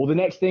 Well, the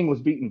next thing was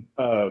beating,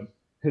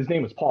 his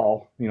name was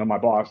Paul, my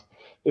boss.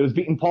 It was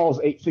beating Paul's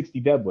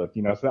 860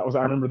 deadlift, so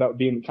I remember that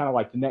being kind of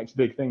like the next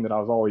big thing that I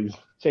was always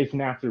chasing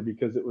after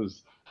because it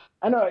was,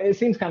 I know it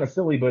seems kind of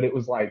silly, but it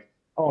was like,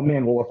 oh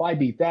man, well, if I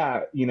beat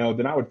that,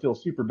 then I would feel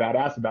super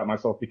badass about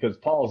myself because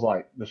Paul's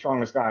like the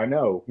strongest guy I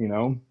know,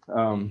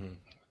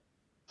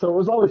 So it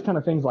was always kind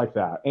of things like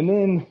that. And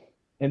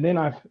then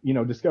I,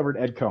 discovered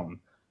Ed Coan,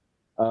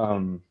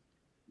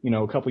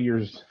 a couple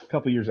years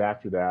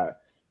after that,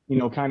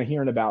 kind of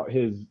hearing about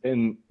his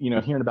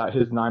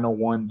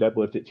 901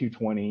 deadlift at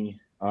 220.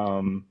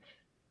 And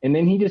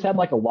then he just had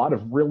like a lot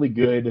of really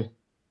good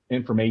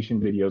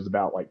information videos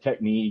about like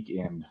technique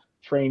and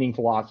training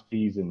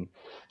philosophies and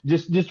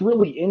just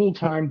really any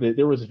time that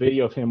there was a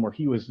video of him where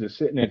he was just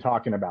sitting and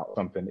talking about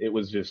something,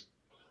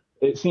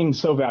 it seemed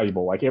so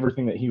valuable, like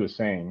everything that he was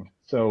saying.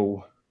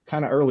 So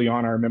kind of early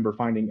on, I remember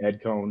finding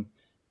Ed Coan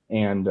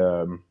and,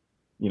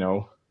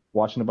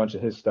 watching a bunch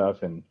of his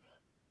stuff and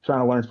trying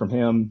to learn from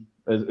him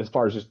as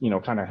far as just,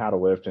 kind of how to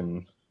lift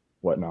and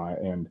whatnot.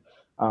 And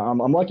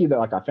I'm lucky that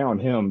like I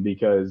found him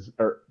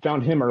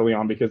early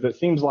on because it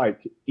seems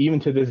like even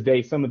to this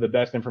day, some of the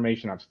best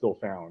information I've still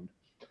found.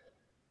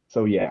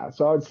 So yeah,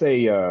 so I'd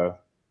say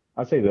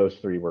those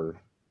three were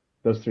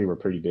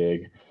pretty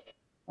big.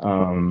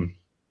 And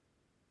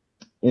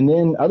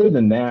then other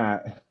than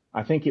that,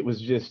 I think it was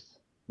just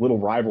little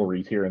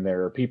rivalries here and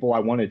there. People I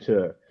wanted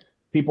to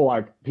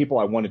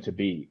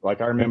beat.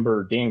 Like I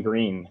remember Dan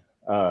Green.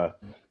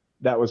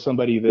 That was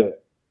somebody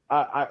that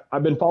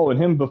I've been following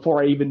him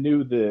before I even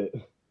knew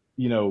that,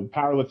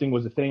 powerlifting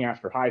was a thing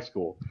after high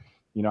school.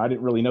 I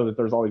didn't really know that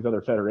there's all these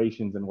other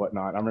federations and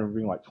whatnot. I remember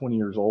being like 20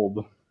 years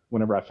old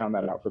whenever I found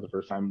that out for the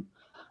first time.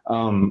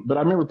 But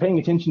I remember paying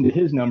attention to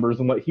his numbers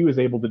and what he was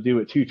able to do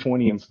at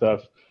 220 and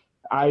stuff.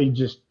 I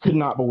just could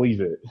not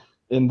believe it.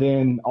 And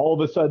then all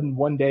of a sudden,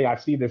 one day I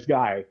see this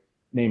guy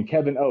named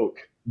Kevin Oak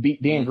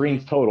beat Dan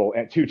Green's total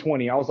at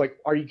 220. I was like,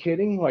 are you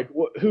kidding? Like,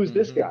 who's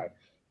this guy?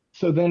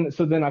 so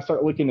then I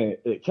start looking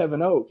at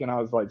Kevin Oak, and I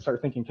was like,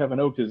 start thinking Kevin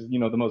Oak is,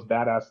 the most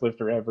badass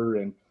lifter ever,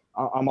 and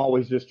I'm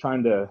always just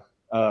trying to,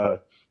 I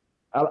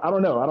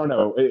don't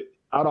know.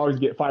 I'd always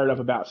get fired up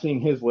about seeing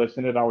his lifts,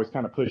 and it always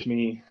kind of pushed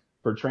me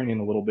for training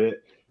a little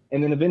bit.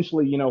 And then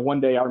eventually, one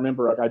day I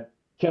remember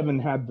Kevin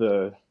had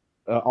the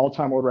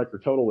all-time world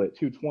record total at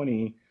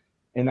 220,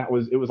 and it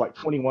was like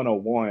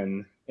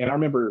 2101, and I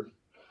remember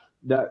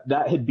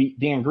that had beat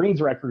Dan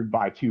Green's record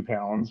by 2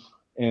 pounds.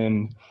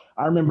 And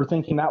I remember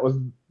thinking that was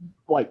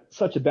like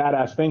such a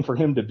badass thing for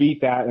him to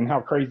beat that, and how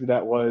crazy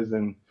that was.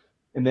 And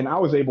then I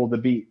was able to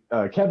beat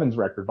Kevin's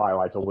record by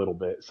like a little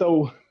bit.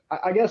 So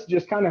I guess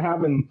just kind of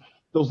having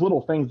those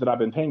little things that I've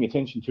been paying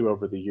attention to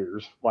over the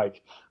years,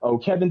 like, oh,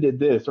 Kevin did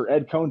this, or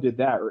Ed Cohn did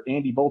that, or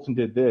Andy Bolton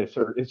did this,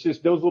 or it's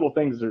just those little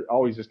things that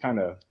always just kind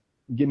of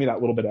give me that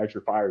little bit of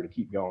extra fire to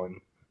keep going.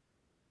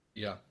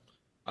 Yeah.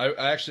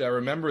 I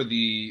remember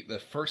the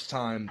first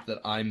time that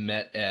I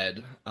met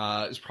Ed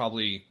is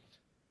probably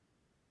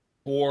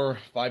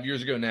 4-5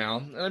 years ago now.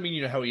 And I mean,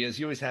 you know how he is.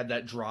 He always had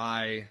that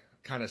dry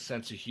kind of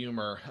sense of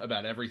humor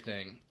about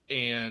everything.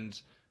 And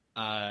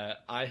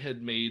I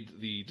had made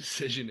the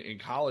decision in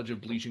college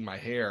of bleaching my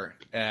hair,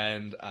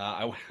 and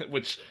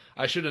which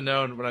I should have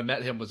known when I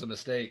met him was a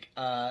mistake.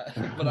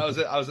 But I was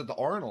at the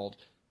Arnold,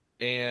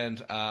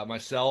 and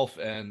myself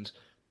and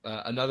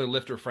another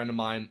lifter friend of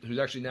mine who's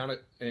actually now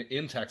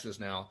in Texas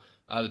now.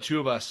 The two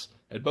of us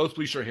had both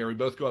bleached our hair. We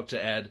both go up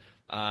to Ed,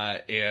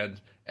 and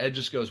Ed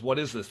just goes, "What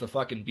is this, the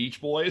fucking Beach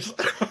Boys?"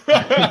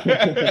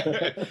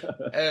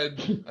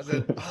 And I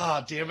said,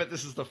 damn it,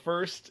 this is the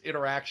first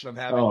interaction I'm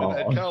having with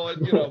Ed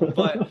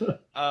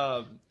Cohen,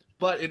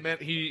 but it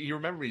meant he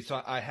remembered me. So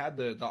I had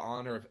the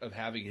honor of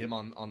having him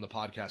on the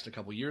podcast a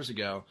couple years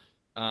ago.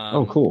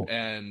 Cool.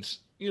 And,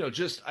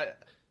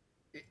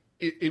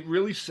 it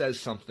really says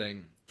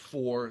something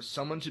for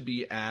someone to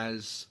be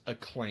as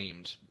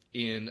acclaimed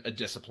in a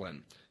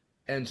discipline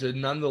and to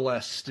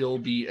nonetheless still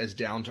be as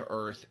down to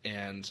earth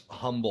and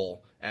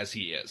humble as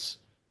he is.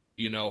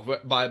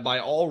 By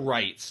all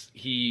rights,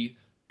 he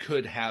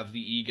could have the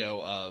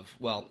ego of,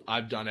 well,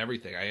 I've done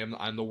everything.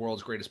 I'm the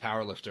world's greatest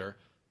powerlifter.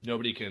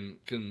 Nobody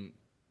can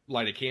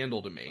light a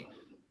candle to me.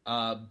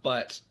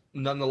 But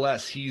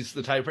nonetheless, he's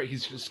the type.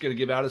 He's just going to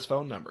give out his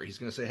phone number. He's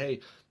going to say, "Hey,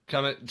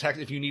 come and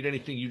text if you need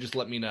anything. You just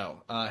let me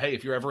know. Hey,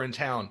 if you're ever in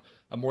town,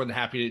 I'm more than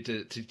happy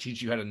to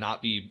teach you how to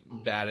not be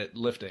bad at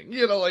lifting."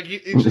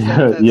 It's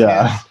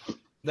just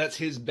that's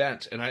his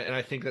bent, and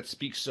I think that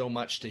speaks so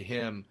much to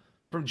him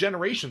from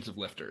generations of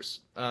lifters.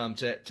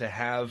 To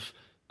have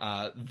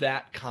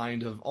that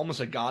kind of almost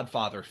a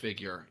godfather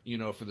figure,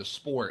 for the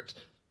sport,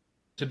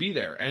 to be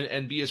there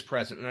and be as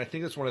present. And I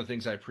think that's one of the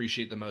things I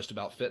appreciate the most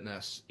about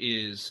fitness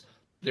is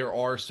there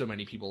are so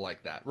many people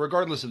like that,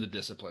 regardless of the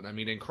discipline. I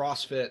mean, in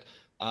CrossFit,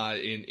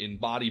 in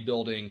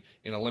bodybuilding,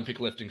 in Olympic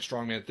lifting,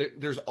 strongman,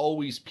 there's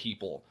always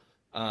people.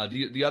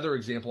 The other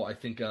example I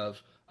think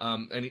of,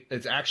 and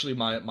it's actually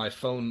my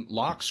phone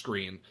lock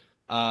screen,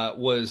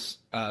 was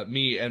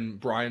me and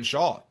Brian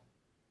Shaw.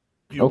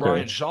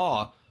 Brian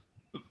Shaw,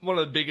 one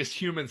of the biggest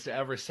humans to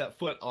ever set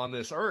foot on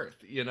this earth,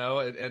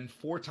 and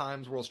 4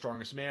 times world's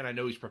strongest man. I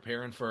know he's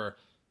preparing for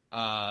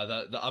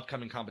the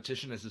upcoming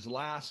competition as his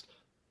last,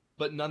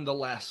 but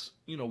nonetheless,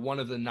 one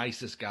of the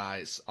nicest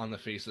guys on the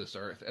face of this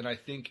earth. And I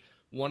think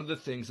one of the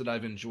things that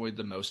I've enjoyed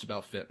the most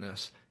about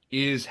fitness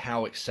is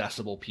how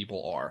accessible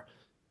people are.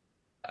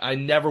 I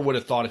never would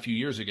have thought a few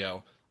years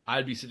ago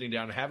I'd be sitting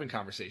down and having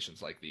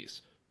conversations like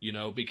these,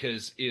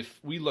 because if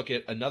we look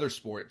at another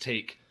sport,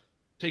 take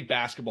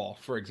basketball,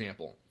 for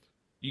example.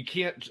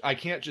 I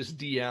can't just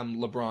DM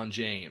LeBron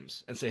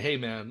James and say, "Hey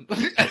man,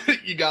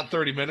 you got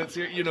 30 minutes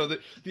here?" The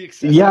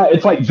accessibility. Yeah,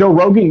 it's like Joe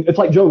Rogan. It's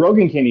like Joe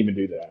Rogan can't even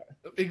do that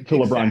to exactly.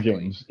 LeBron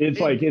James. It's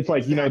like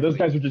exactly. Those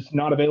guys are just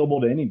not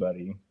available to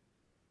anybody.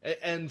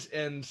 And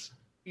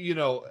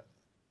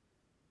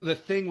the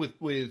thing with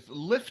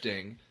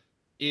lifting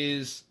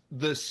is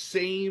the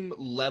same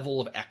level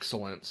of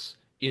excellence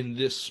in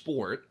this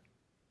sport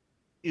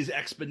is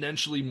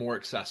exponentially more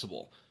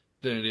accessible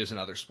than it is in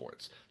other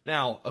sports.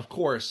 Now, of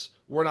course,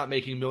 we're not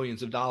making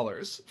millions of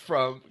dollars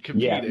from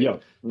competing,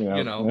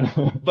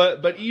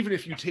 but even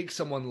if you take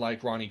someone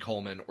like Ronnie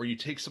Coleman or you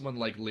take someone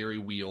like Larry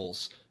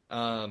Wheels,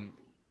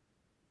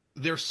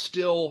 there's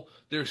still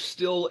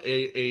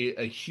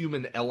a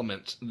human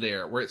element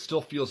there where it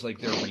still feels like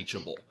they're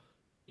reachable.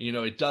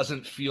 It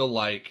doesn't feel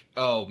like,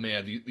 oh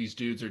man, these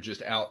dudes are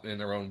just out in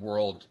their own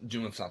world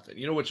doing something,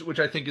 which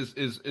I think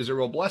is a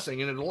real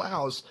blessing, and it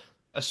allows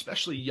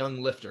especially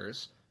young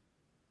lifters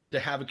to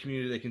have a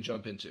community they can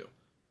jump into.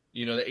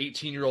 The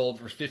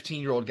 18-year-old or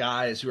 15-year-old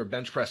guys who are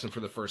bench pressing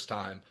for the first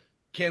time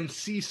can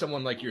see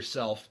someone like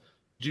yourself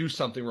do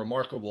something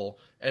remarkable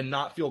and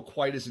not feel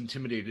quite as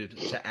intimidated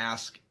to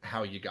ask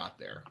how you got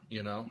there,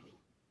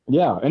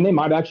 Yeah, and they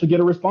might actually get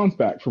a response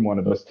back from one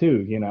of us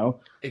too,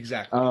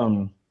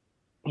 Exactly.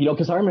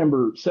 Because I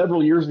remember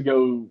several years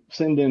ago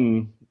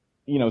sending,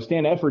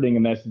 Stan Efferding a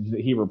message that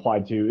he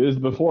replied to. It was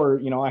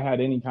before, I had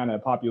any kind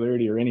of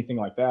popularity or anything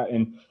like that.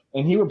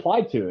 And he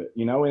replied to it,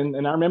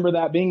 and I remember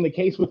that being the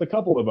case with a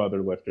couple of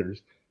other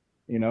lifters.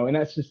 and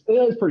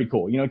it's pretty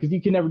cool, because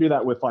you can never do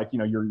that with like,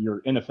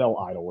 your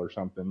NFL idol or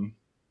something.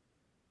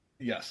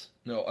 Yes.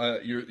 No,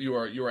 you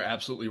are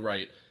absolutely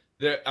right.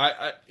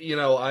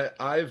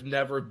 I've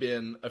never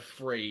been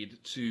afraid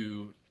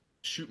to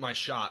shoot my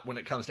shot when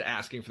it comes to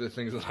asking for the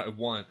things that I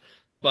want.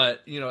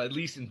 But, at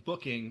least in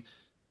booking,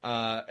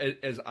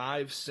 as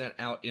I've sent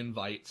out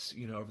invites,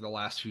 over the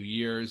last few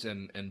years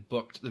and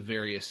booked the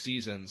various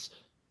seasons,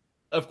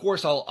 of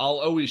course I'll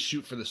always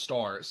shoot for the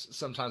stars.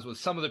 Sometimes with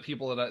some of the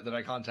people that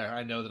I contact,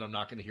 I know that I'm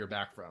not going to hear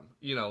back from.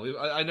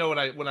 I know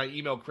when I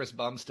email Chris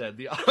Bumstead,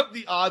 the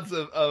the odds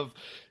of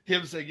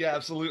him saying yeah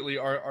absolutely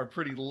are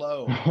pretty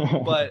low.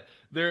 But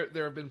there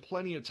have been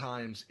plenty of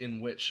times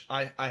in which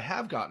I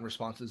have gotten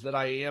responses that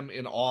I am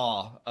in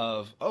awe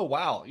of. Oh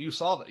wow, you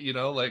saw that,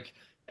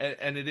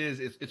 and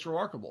it's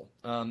remarkable.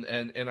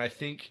 And I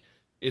think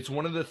it's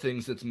one of the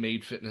things that's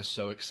made fitness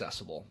so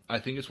accessible. I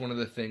think it's one of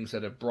the things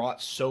that have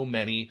brought so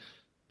many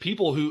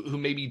people who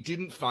maybe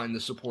didn't find the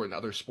support in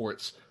other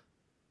sports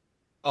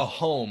a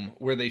home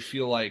where they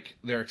feel like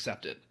they're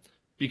accepted,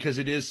 because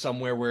it is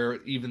somewhere where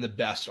even the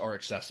best are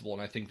accessible,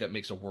 and I think that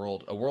makes a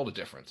world of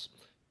difference.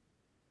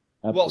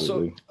 Absolutely. Well,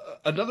 so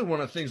another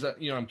one of the things that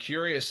I'm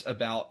curious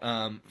about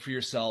for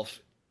yourself,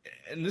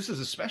 and this is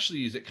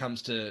especially as it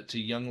comes to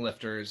young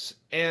lifters,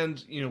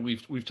 and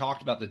we've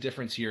talked about the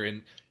difference here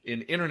in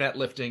internet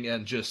lifting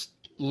and just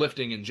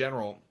lifting in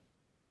general,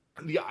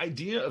 the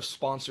idea of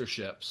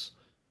sponsorships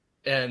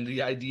and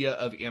the idea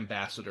of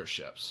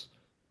ambassadorships.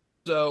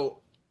 So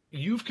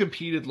you've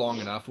competed long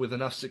enough with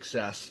enough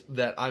success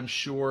that I'm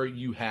sure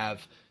you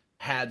have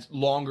had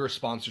longer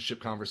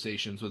sponsorship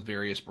conversations with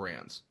various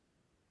brands.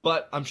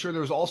 But I'm sure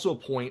there was also a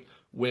point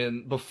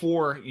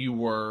before you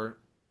were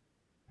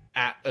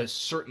at a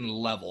certain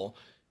level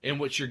in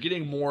which you're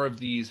getting more of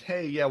these,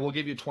 hey, yeah, we'll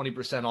give you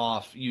 20%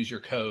 off, use your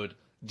code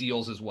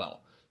deals as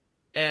well.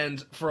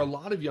 And for a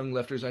lot of young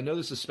lifters, I know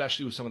this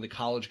especially with some of the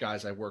college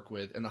guys I work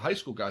with and the high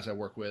school guys I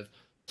work with,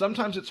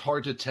 sometimes it's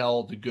hard to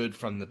tell the good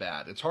from the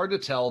bad. It's hard to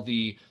tell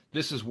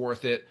this is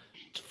worth it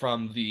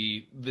from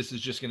this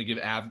is just going to give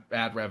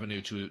ad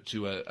revenue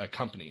to a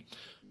company.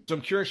 So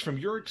I'm curious, from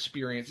your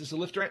experience as a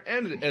lifter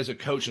and as a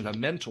coach and a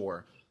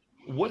mentor,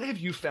 what have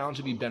you found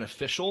to be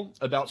beneficial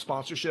about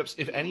sponsorships,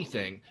 if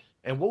anything,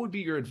 and what would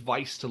be your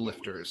advice to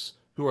lifters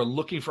who are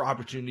looking for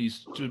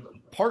opportunities to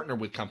partner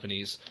with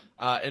companies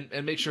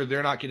and make sure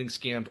they're not getting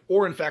scammed,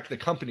 or in fact the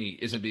company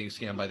isn't being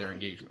scammed by their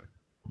engagement?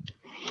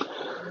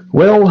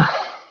 Well,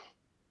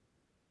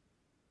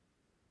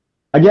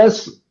 I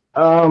guess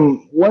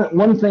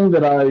one thing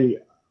that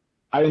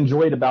I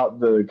enjoyed about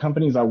the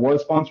companies I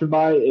was sponsored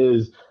by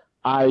is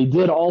I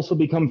did also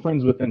become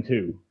friends with them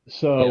too.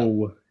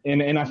 So, yeah.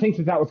 And I think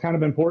that was kind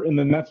of important,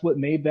 and that's what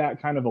made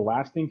that kind of a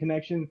lasting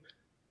connection.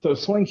 So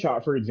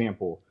Slingshot, for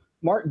example,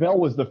 Mark Bell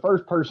was the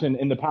first person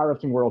in the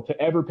powerlifting world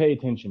to ever pay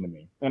attention to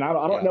me. And I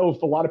don't know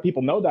if a lot of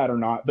people know that or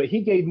not, but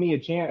he gave me a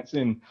chance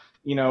and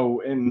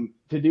to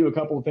do a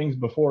couple of things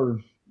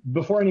before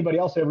anybody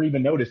else ever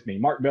even noticed me.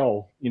 Mark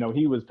Bell,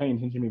 he was paying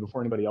attention to me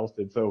before anybody else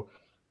did. So,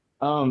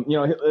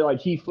 like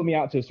he flew me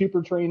out to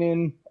super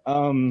training,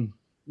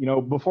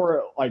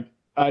 before like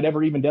I'd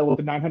ever even dealt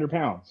with 900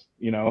 pounds,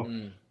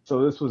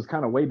 So this was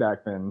kind of way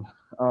back then.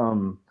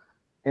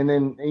 And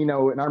then,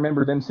 and I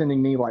remember them sending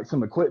me like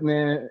some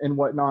equipment and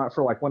whatnot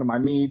for like one of my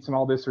meets and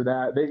all this or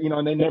that.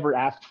 And they never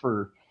asked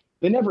for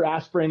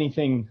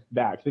anything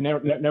back. They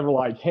never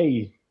like,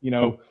 hey,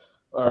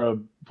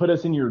 put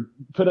us in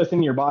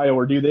your bio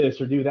or do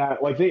this or do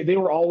that. Like they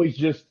were always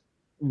just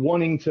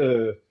wanting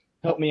to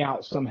help me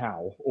out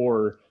somehow,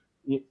 or,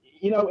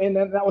 and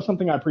that was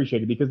something I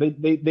appreciated, because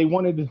they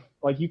wanted,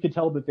 like, you could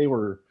tell that they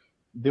were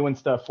doing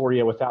stuff for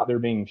you without there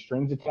being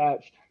strings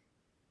attached.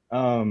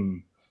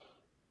 And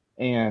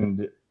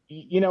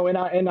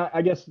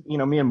I guess,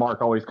 me and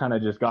Mark always kind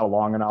of just got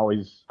along, and I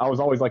was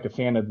always like a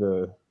fan of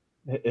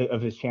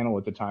his channel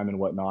at the time and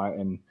whatnot,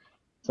 and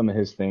some of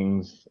his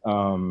things.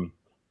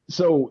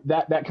 So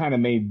that kind of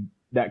made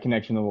that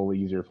connection a little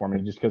easier for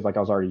me, just because like I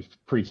was already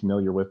pretty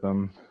familiar with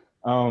them.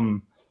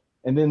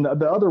 And then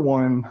the other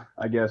one,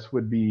 I guess,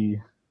 would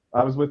be,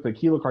 I was with the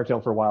Kilo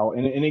Cartel for a while,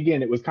 and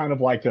again, it was kind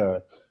of like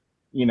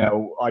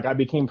like I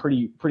became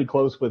pretty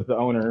close with the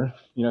owner.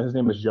 His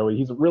name was Joey.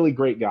 He's a really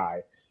great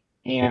guy.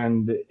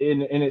 And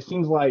it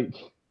seems like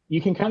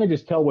you can kind of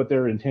just tell what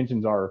their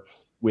intentions are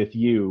with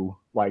you,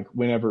 like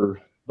whenever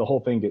the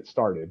whole thing gets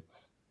started.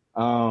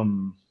 I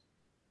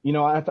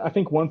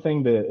think one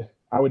thing that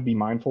I would be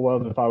mindful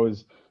of if I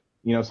was,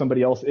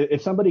 somebody else,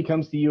 if somebody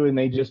comes to you and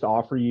they just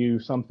offer you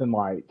something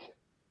like,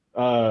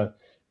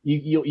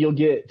 you'll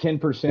get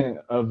 10%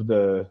 of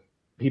the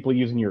people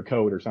using your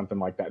code or something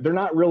like that.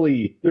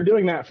 They're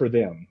doing that for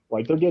them.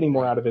 Like they're getting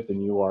more out of it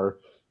than you are.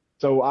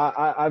 So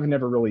I've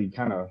never really,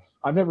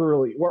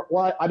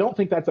 well, I don't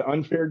think that's an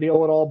unfair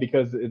deal at all,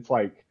 because it's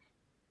like,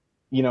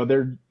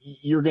 they're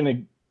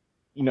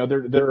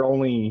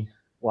only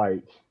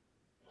like,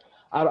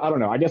 I don't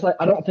know. I guess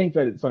I don't think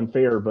that it's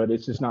unfair, but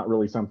it's just not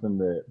really something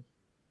that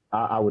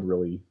I would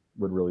really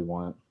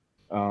want.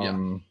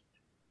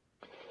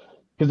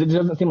 because it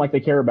doesn't seem like they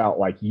care about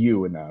like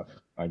you enough,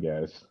 I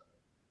guess.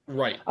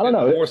 Right. I don't It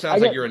know. more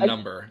sounds like you're a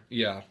number.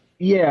 Yeah.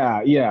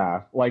 Yeah,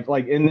 yeah.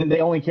 And then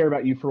they only care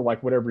about you for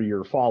like whatever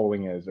your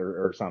following is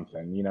or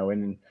something, you know,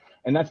 and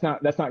that's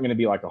not going to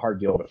be like a hard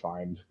deal to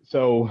find.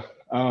 So,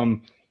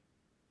 and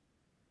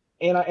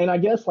I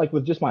guess like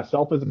with just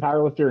myself as a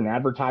powerlifter and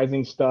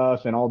advertising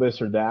stuff and all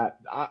this or that,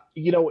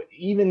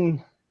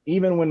 even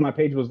when my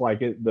page was like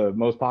the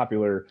most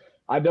popular,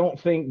 I don't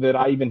think that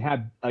I even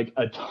had like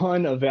a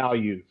ton of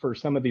value for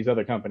some of these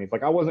other companies.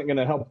 Like I wasn't going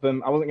to help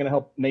them. I wasn't going to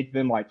help make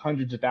them like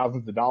hundreds of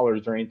thousands of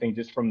dollars or anything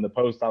just from the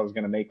post I was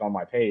going to make on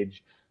my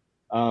page.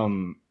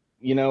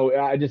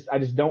 I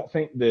just don't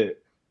think that.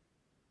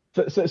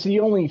 So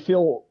you only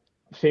feel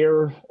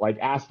fair like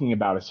asking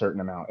about a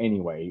certain amount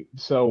anyway.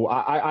 So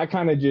I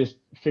kind of just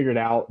figured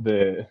out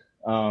that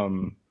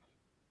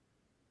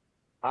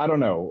I don't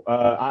know.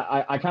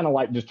 I kind of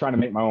like just trying to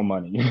make my own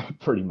money,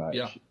 pretty much.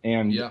 Yeah.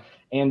 And Yeah.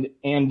 and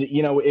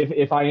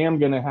if I am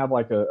gonna have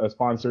like a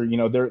sponsor,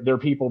 they're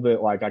people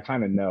that like I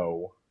kind of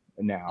know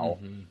now.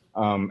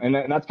 Mm-hmm.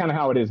 And that's kind of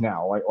how it is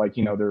now. Like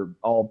they're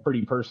all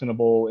pretty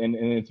personable and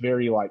it's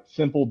very like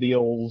simple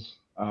deals.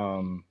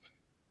 So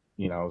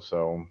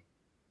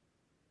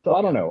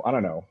I don't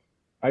know.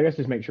 I guess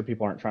just make sure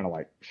people aren't trying to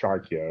like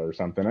shark you or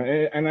something.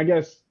 And I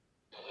guess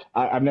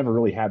I've never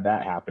really had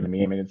that happen to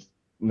me. I mean,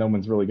 no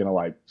one's really gonna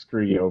like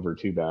screw you over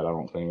too bad, I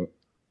don't think.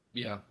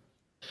 Yeah.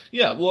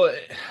 Yeah. Well,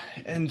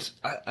 and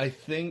I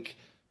think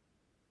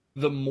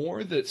the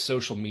more that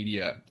social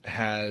media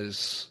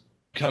has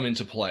come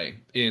into play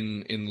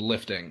in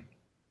lifting,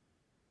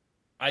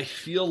 I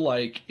feel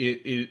like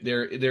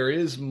there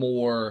is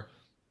more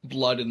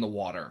blood in the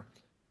water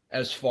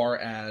as far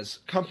as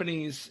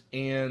companies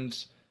and,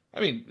 I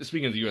mean,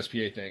 speaking of the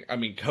USPA thing, I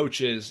mean,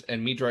 coaches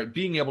and meet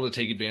being able to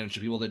take advantage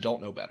of people that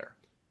don't know better.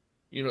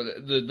 You know,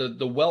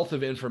 the wealth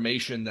of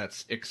information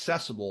that's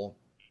accessible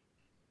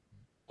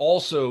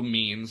also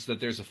means that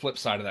there's a flip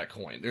side of that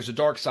coin. There's a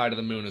dark side of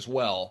the moon as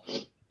well.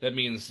 That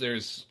means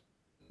there's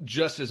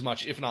just as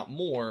much, if not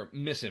more,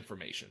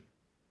 misinformation.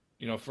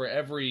 You know, for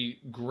every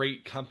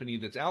great company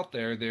that's out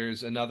there,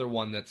 there's another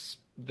one that's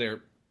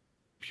there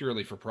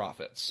purely for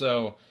profit.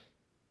 So,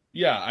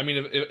 yeah, I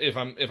mean, if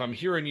I'm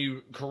hearing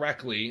you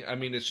correctly, I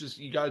mean, it's just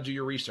you got to do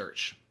your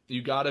research.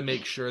 You got to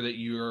make sure that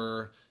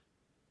you're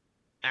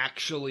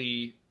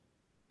actually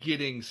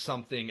getting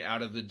something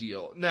out of the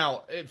deal.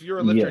 Now, if you're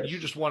a lifter and you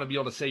just want to be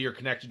able to say you're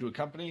connected to a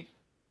company,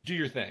 do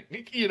your thing.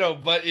 You know,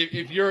 but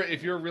if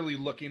you're really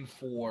looking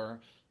for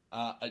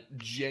a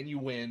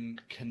genuine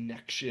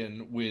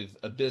connection with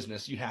a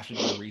business, you have to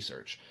do the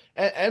research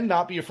and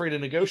not be afraid of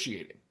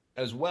negotiating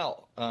as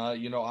well.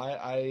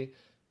 I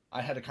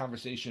had a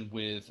conversation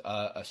with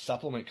a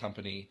supplement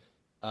company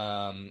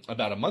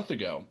about a month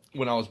ago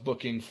when I was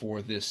booking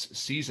for this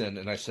season,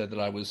 and I said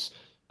that I was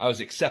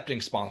accepting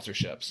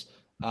sponsorships,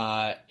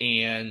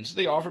 and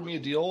they offered me a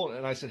deal,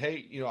 and I said,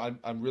 hey, you know,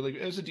 I'm really,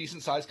 it was a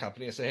decent sized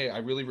company. I said, hey, I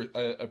really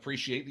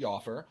appreciate the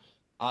offer.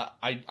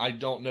 I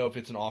don't know if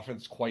it's an offer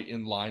that's quite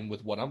in line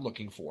with what I'm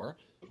looking for.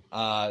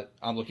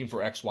 I'm looking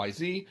for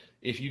XYZ.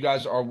 If you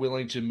guys are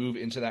willing to move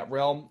into that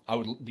realm, I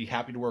would be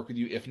happy to work with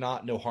you. If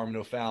not, no harm,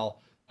 no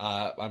foul.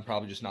 I'm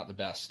probably just not the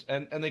best.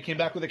 And they came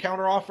back with a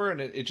counter offer,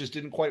 and it just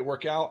didn't quite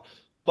work out.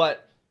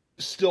 But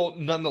still,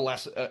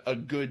 nonetheless, a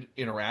good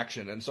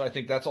interaction. And so I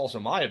think that's also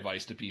my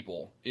advice to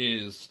people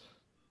is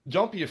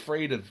don't be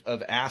afraid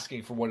of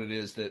asking for what it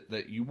is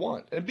that you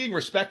want and being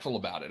respectful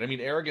about it. I mean,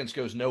 arrogance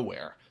goes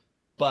nowhere,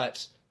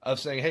 but of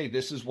saying, hey,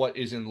 this is what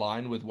is in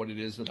line with what it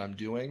is that I'm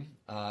doing.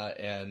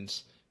 And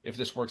if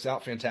this works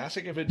out,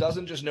 fantastic. If it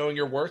doesn't, just knowing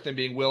your worth and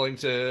being willing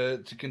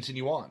to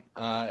continue on.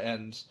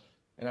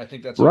 And I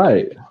think that's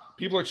right. Okay.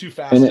 People are too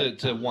fast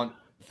to want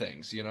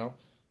things, you know?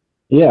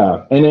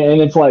 Yeah. And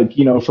it's like,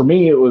 you know, for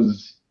me, it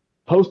was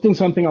posting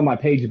something on my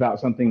page about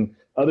something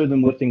other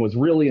than lifting was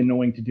really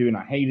annoying to do. And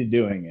I hated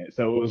doing it.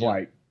 So it was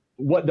like,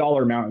 what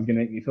dollar amount is going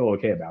to make me feel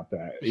okay about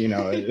that? You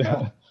know?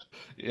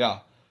 Yeah.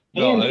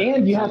 No,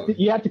 and you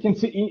have to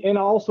consider, and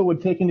I also would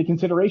take into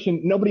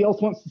consideration nobody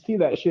else wants to see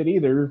that shit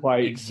either.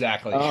 Like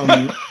exactly,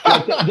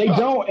 like they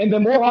don't, and the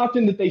more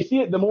often that they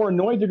see it, the more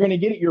annoyed they're going to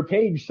get at your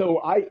page.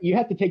 So you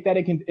have to take that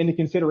into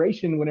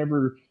consideration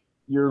whenever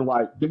you're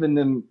like giving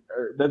them.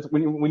 That's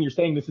when you're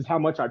saying this is how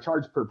much I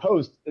charge per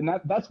post, and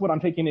that's what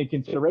I'm taking into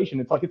consideration.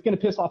 It's like it's going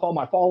to piss off all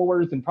my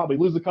followers and probably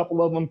lose a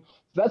couple of them.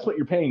 So that's what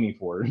you're paying me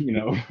for, you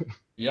know.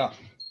 Yeah,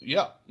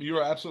 you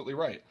are absolutely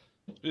right.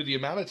 Dude, the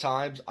amount of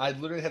times, I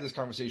literally had this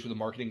conversation with a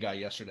marketing guy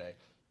yesterday.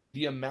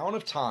 The amount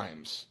of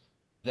times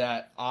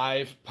that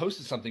I've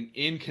posted something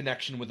in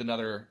connection with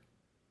another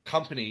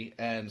company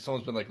and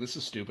someone's been like, this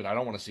is stupid, I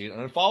don't want to see it,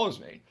 and it follows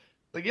me.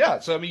 Like, yeah,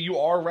 so I mean, you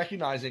are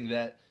recognizing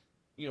that,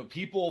 you know,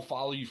 people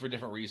follow you for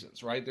different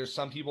reasons, right? There's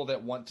some people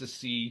that want to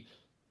see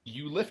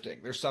you lifting.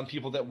 There's some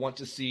people that want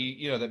to see,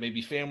 you know, that may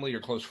be family or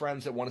close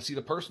friends that want to see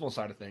the personal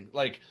side of things.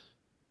 Like,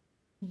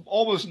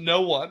 almost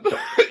no one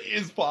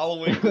is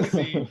following to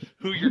see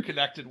who you're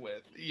connected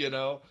with, you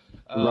know?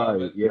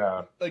 Right.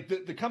 Yeah. Like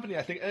the company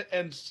I think,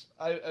 and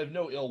I have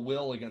no ill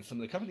will against them.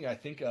 The company I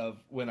think of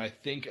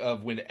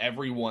when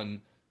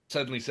everyone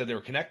suddenly said they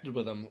were connected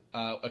with them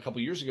a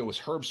couple years ago was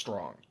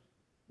Herbstrong.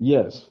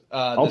 Yes.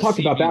 I'll The talk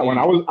about that one.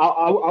 CBD.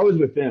 I was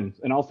with them,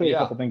 and I'll say a Yeah.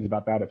 couple things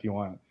about that if you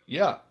want.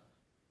 Yeah.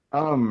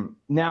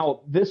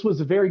 Now this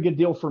was a very good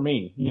deal for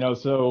me,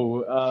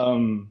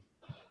 so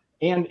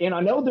and I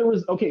know there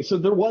was okay, so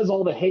there was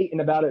all the hate and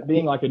about it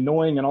being like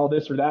annoying and all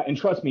this or that. And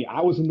trust me,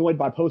 I was annoyed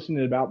by posting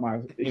it about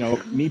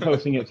me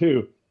posting it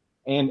too,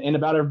 and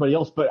about everybody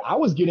else. But I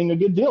was getting a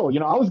good deal.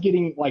 I was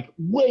getting like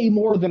way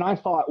more than I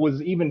thought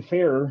was even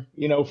fair,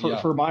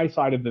 for my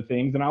side of the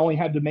things. And I only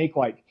had to make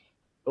like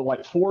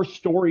 4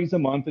 stories a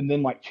month and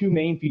then like 2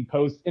 main feed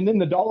posts. And then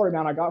the dollar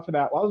amount I got for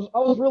that, I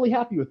was really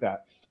happy with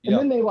that. And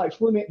then they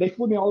flew me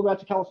all the way out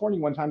to California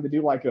one time to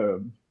do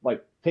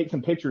take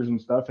some pictures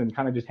and stuff and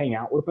kind of just hang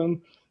out with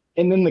them.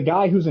 And then the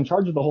guy who's in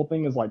charge of the whole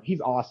thing is like,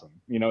 he's awesome.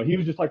 He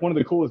was just like one of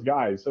the coolest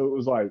guys. So it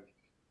was like,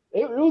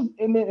 it was,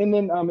 and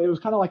then it was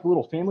kind of like a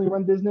little family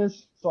run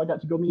business. So I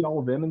got to go meet all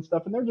of them and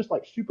stuff. And they're just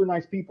like super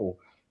nice people.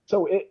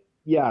 So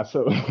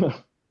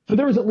so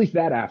there was at least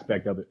that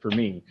aspect of it for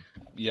me.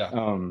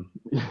 Yeah.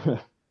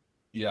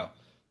 Yeah.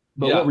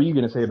 But what were you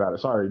going to say about it?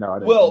 Sorry, no, I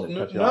didn't. Well,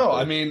 no,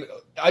 I mean,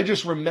 I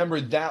just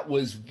remembered that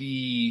was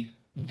the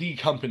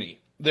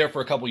company there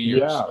for a couple of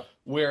years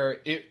where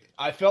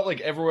I felt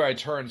like everywhere I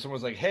turned, someone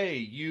was like, hey,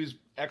 use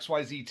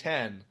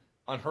XYZ10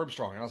 on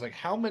Herbstrong. And I was like,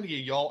 how many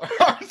of y'all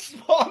are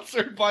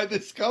sponsored by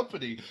this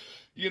company?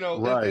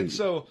 Right. And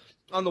so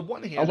on the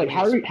one hand, I was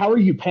like, how are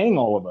you paying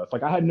all of us?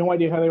 Like, I had no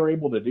idea how they were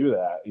able to do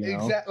that.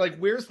 Exactly. Like,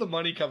 where's the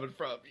money coming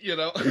from?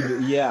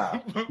 Yeah.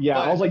 Yeah.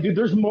 I was like, dude,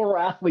 there's more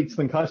athletes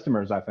than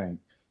customers, I think.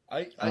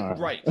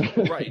 Right.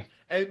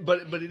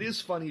 But it is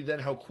funny then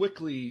how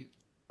quickly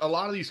a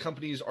lot of these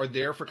companies are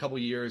there for a couple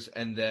of years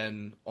and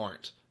then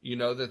aren't.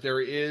 That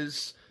there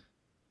is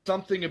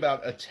something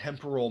about a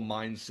temporal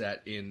mindset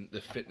in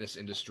the fitness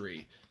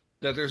industry,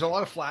 that there's a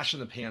lot of flash in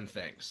the pan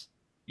things.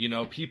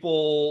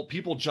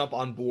 People jump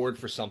on board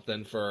for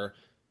something for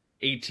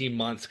 18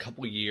 months,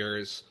 couple of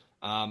years.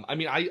 I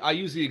mean, I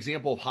use the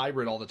example of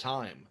Hybrid all the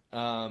time.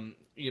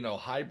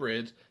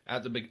 Hybrid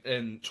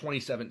in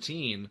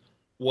 2017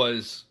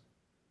 was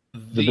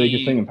the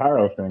biggest thing in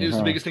powerlifting. It was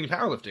the biggest thing in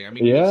powerlifting. I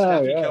mean,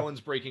 Steffi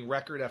Cohen's breaking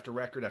record after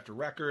record after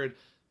record,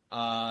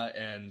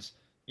 and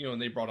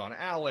they brought on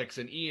Alex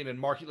and Ian and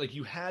Mark. Like,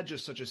 you had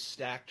just such a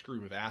stacked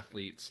group of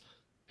athletes,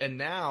 and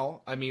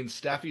now, I mean,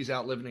 Steffi's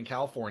out living in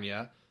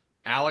California.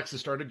 Alex has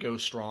started to go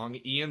strong.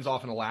 Ian's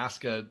off in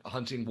Alaska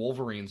hunting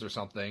wolverines or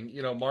something.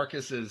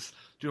 Marcus is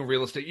doing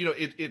real estate.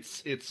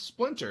 It's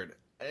splintered,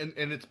 and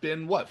it's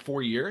been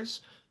 4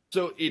 years.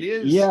 So it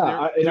is.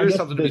 Yeah, there is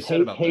something to be said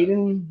about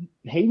that.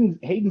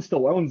 Hayden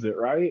still owns it,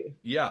 right?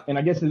 Yeah. And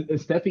I guess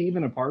is Steffi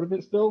even a part of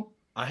it still?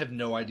 I have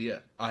no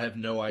idea.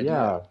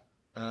 Yeah.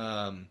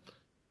 And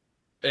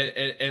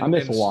I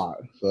miss a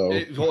lot. So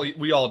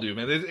we all do,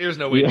 man. There's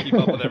no way to keep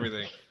up with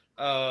everything.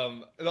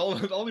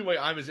 The only way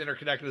I'm as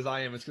interconnected as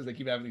I am is because I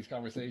keep having these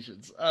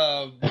conversations.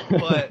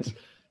 But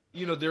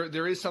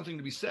there is something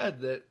to be said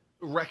that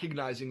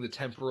recognizing the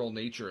temporal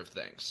nature of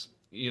things.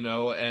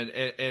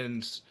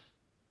 And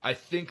I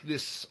think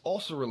this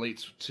also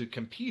relates to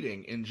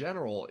competing in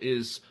general.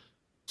 Is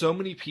so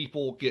many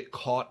people get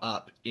caught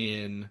up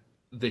in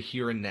the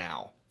here and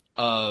now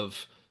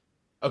of,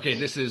 okay,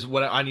 this is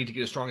what I need to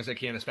get as strong as I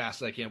can, as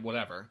fast as I can,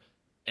 whatever.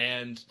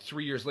 And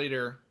 3 years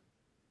later,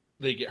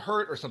 they get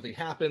hurt or something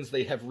happens.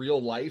 They have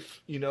real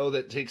life,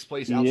 that takes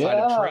place outside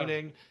of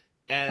training,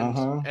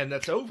 and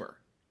that's over,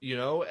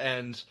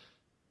 and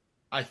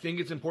I think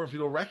it's important for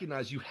people to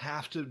recognize you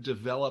have to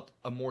develop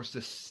a more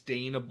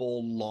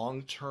sustainable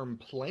long-term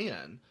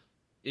plan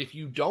if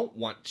you don't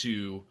want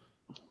to,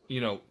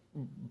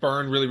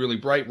 burn really, really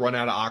bright, run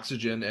out of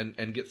oxygen,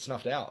 and get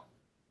snuffed out.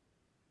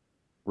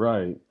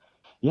 Right.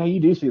 Yeah, you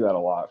do see that a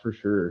lot for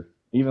sure.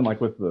 Even like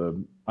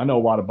I know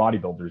a lot of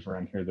bodybuilders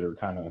around here that are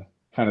kind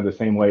of the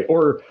same way,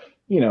 or,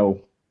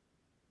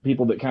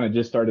 people that kind of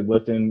just started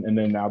lifting and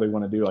then now they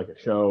want to do like a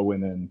show,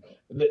 and then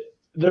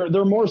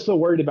they're more so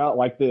worried about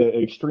like the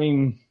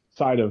extreme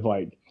side of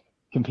like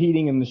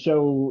competing in the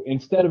show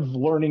instead of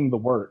learning the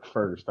work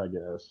first, I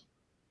guess.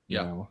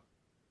 Yeah.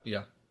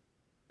 Yeah,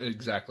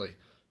 exactly.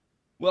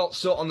 Well,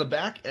 so on the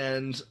back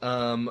end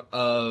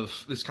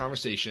of this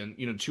conversation,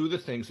 2 of the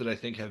things that I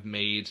think have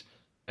made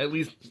at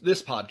least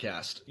this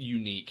podcast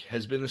unique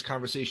has been this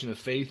conversation of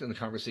faith and the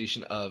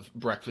conversation of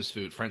breakfast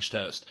food, French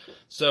toast.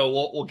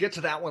 So we'll get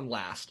to that one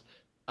last.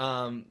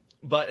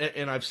 But,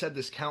 and I've said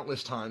this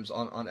countless times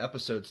on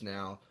episodes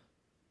now,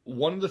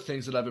 one of the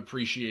things that I've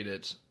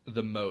appreciated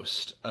the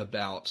most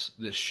about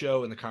this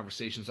show and the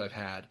conversations I've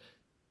had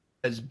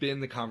has been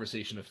the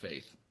conversation of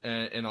faith.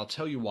 And I'll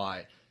tell you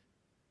why.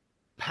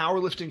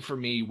 Powerlifting for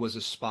me was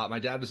a spot. My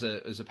dad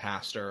is a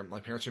pastor.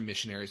 My parents are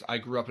missionaries. I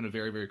grew up in a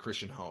very, very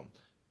Christian home.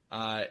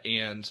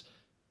 And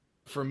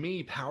for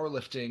me,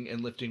 powerlifting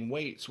and lifting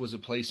weights was a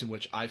place in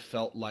which I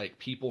felt like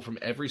people from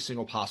every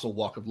single possible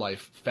walk of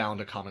life found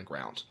a common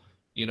ground.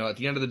 At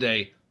the end of the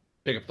day,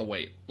 pick up the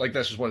weight. Like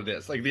that's just what it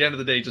is. Like at the end of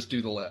the day, just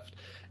do the lift.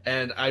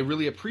 And I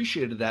really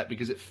appreciated that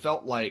because it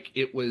felt like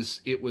it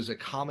was a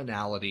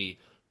commonality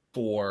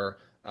for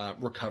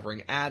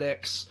recovering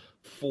addicts,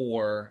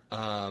 for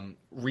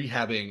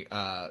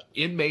rehabbing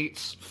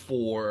inmates,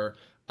 for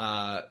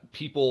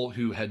people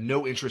who had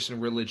no interest in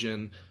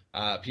religion,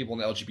 people in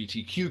the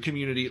LGBTQ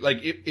community. Like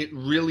it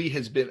really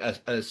has been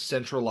a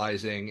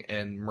centralizing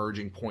and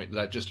merging point that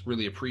I've just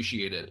really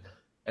appreciated.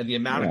 And the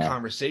amount of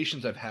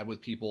conversations I've had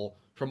with people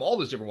from all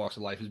those different walks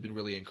of life has been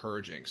really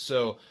encouraging.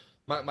 So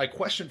my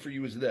question for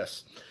you is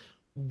this.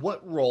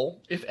 What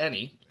role, if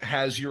any,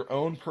 has your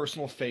own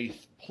personal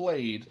faith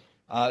played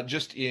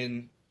just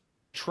in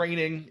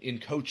training, in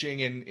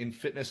coaching, in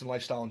fitness and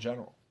lifestyle in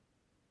general?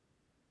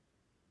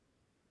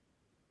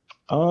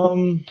 I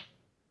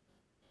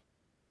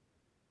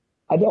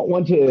don't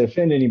want to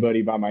offend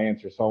anybody by my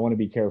answer, so I want to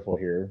be careful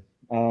here.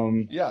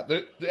 Yeah,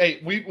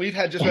 hey, we've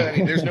had just about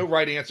any. There's no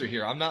right answer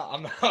here. I'm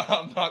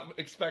not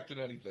expecting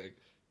anything.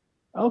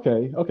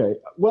 Okay.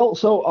 Well,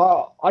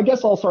 so I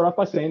guess I'll start off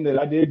by saying that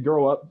I did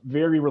grow up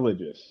very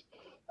religious.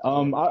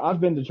 I've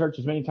been to church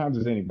as many times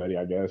as anybody,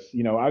 I guess.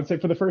 I would say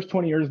for the first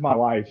 20 years of my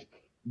life,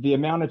 the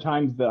amount of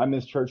times that I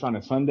missed church on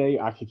a Sunday,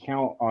 I could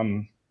count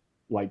on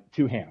like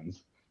two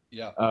hands.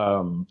 Yeah.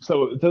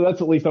 So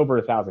that's at least over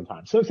 1,000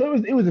 times. So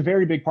it was a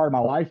very big part of my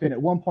life, and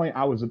at one point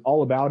I was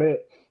all about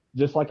it,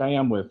 just like I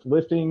am with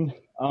lifting.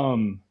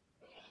 And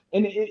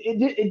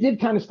it did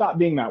kind of stop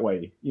being that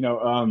way,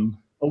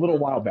 a little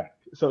while back.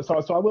 So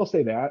I will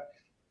say that.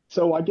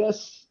 So I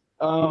guess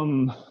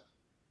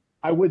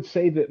I would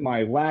say that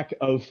my lack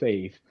of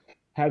faith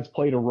has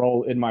played a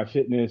role in my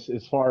fitness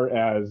as far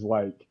as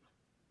like,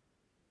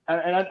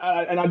 and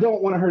I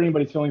don't want to hurt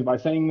anybody's feelings by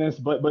saying this,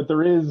 but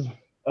there is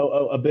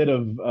a bit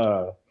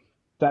of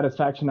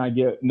satisfaction I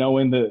get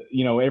knowing that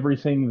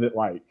everything that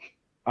like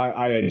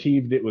I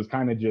achieved, it was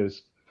kind of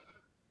just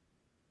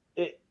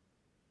it.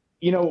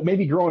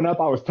 Maybe growing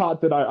up I was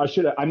taught that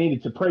I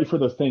needed to pray for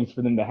those things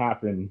for them to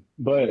happen,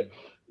 but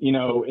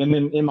and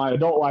then in my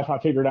adult life I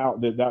figured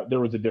out that there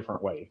was a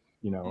different way.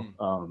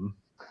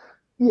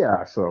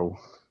 Yeah. So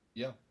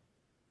yeah.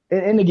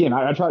 And again,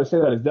 I try to say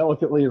that as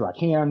delicately as I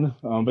can,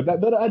 but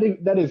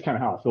that is kind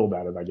of how I feel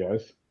about it, I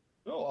guess.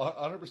 No,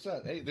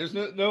 100%. Hey, there's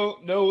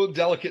no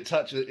delicate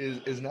touch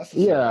is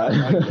necessary. Yeah.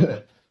 I get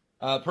it.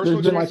 Personal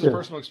experience is a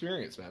personal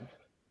experience, man.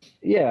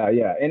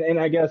 Yeah. And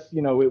I guess,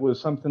 it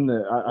was something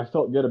that I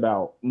felt good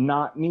about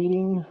not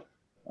needing.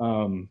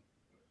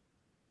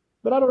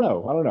 But I don't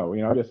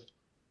know. I guess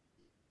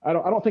I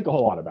don't think a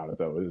whole lot about it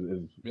though,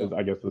 is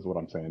I guess is what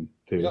I'm saying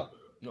too. Yeah.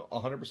 No,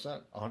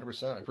 100%.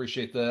 100%. I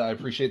appreciate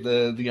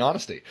the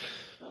honesty.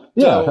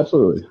 Yeah,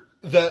 absolutely.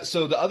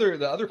 So the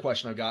other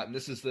question I've got, and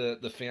this is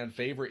the fan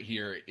favorite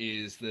here,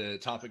 is the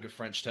topic of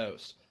French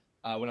toast.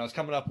 When I was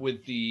coming up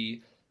with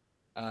the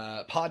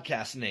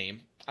podcast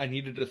name, I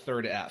needed a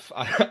third F.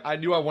 I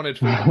knew I wanted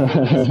food and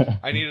fitness.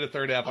 I needed a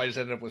third F. I just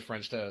ended up with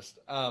French toast.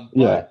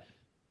 But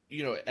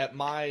at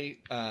my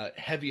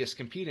heaviest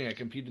competing, I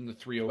competed in the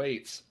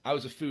 308s. I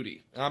was a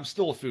foodie, and I'm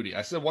still a foodie.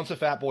 I said once a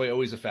fat boy,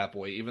 always a fat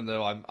boy, even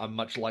though I'm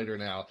much lighter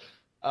now.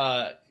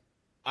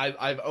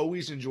 I've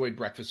always enjoyed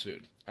breakfast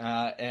food.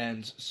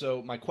 And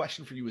so my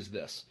question for you is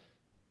this.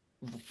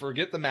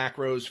 Forget the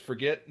macros,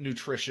 forget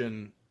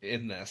nutrition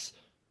in this.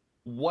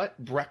 What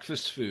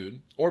breakfast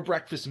food or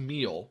breakfast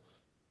meal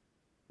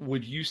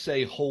would you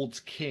say holds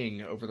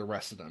king over the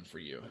rest of them for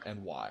you,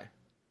 and why?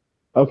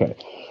 Okay.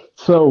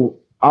 So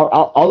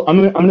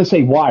I'm going to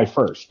say why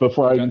first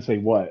before I even say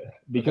what,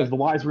 because the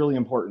why is really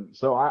important.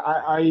 So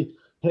I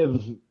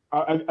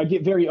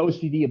get very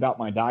OCD about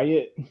my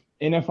diet.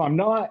 And if I'm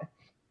not,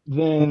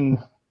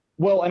 then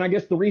and I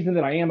guess the reason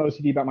that I am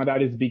OCD about my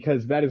diet is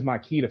because that is my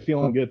key to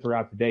feeling good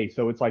throughout the day.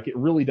 So it's like, it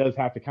really does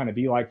have to kind of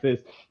be like this.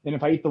 And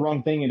if I eat the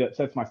wrong thing, it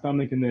upsets my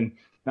stomach, and then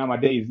now my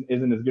day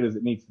isn't as good as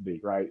it needs to be.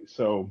 Right.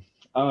 So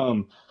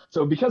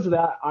because of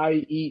that,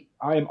 I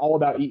am all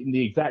about eating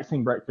the exact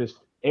same breakfast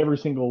every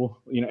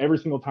single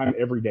time,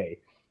 every day.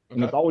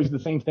 And it's always the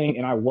same thing.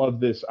 And I love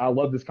this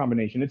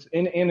combination.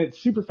 It's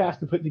super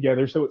fast to put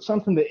together. So it's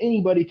something that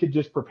anybody could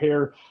just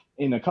prepare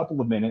in a couple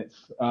of minutes.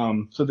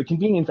 So the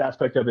convenience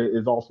aspect of it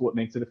is also what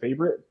makes it a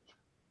favorite.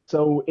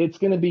 So it's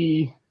going to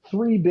be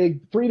 3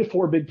 to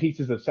 4 big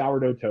pieces of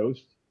sourdough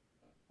toast,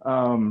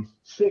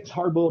 6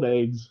 hard-boiled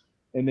eggs,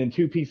 and then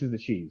 2 pieces of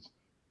cheese.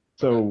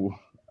 So,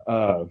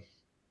 and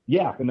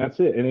that's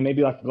it. And then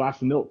maybe like a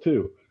glass of milk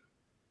too.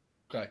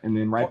 Okay. And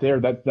then right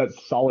there,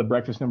 that's solid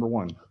breakfast number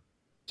 1.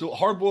 So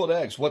hard-boiled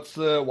eggs.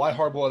 Why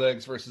hard-boiled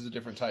eggs versus a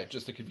different type?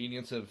 Just the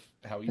convenience of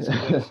how easy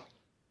it is.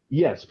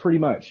 Yes, pretty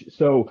much.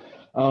 So,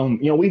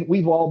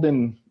 we've all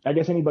been, I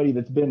guess anybody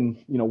that's been,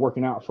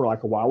 working out for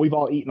like a while, we've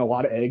all eaten a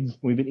lot of eggs.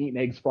 We've been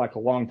eating eggs for like a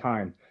long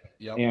time.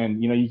 Yep.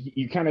 And,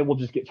 you kind of will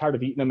just get tired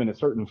of eating them in a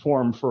certain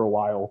form for a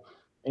while.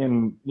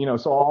 And,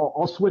 so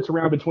I'll switch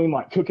around between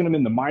like cooking them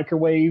in the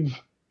microwave,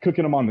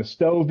 cooking them on the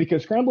stove,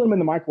 because scrambling them in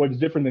the microwave is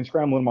different than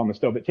scrambling them on the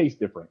stove. It tastes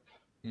different.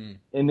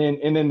 And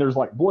then there's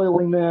like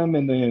boiling them,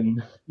 and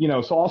then,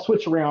 so I'll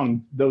switch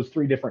around those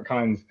 3 different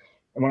kinds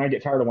And when I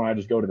get tired of one, I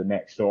just go to the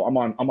next. So I'm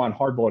on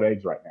hard-boiled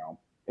eggs right now.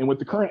 And with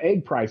the current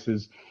egg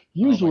prices,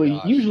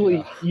 usually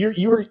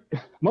you're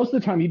most of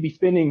the time you'd be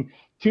spending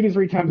 2 to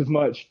 3 times as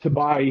much to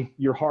buy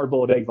your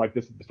hard-boiled eggs like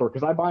this at the store,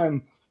 because I buy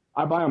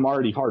them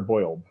already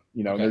hard-boiled.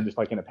 Okay. They're just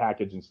like in a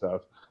package and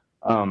stuff.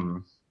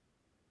 And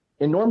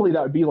normally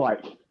that would be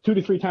like 2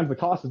 to 3 times the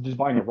cost of just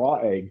buying a raw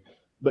egg.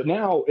 But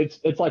now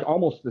it's like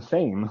almost the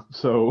same.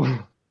 So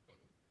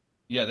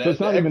yeah, the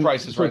egg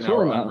prices right now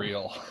are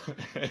unreal.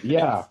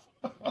 Yeah.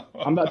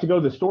 I'm about to go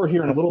to the store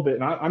here in a little bit,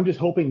 and I'm just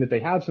hoping that they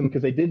have some,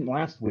 because they didn't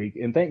last week.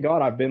 And thank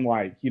God I've been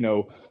like,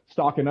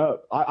 stocking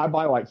up. I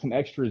buy like some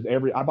extras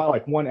I buy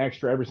like one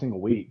extra every single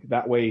week.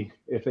 That way,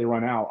 if they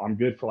run out, I'm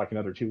good for like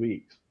another 2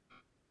 weeks.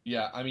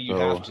 Yeah, I mean, you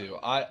have to.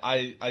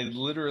 I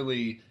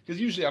literally, because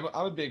usually I'm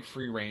a big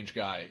free range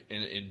guy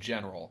in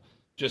general,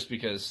 just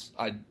because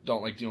I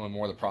don't like dealing with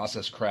more of the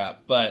processed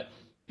crap. But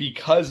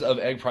because of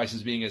egg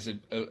prices being as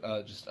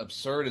just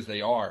absurd as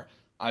they are,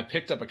 I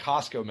picked up a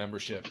Costco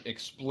membership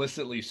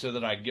explicitly so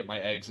that I can get my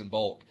eggs in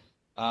bulk.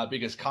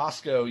 Because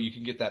Costco, you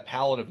can get that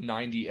pallet of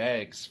 90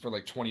 eggs for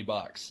like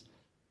 $20.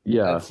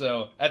 Yeah. And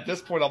so at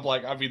this point, I'm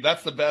like, I mean,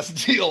 that's the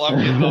best deal I'm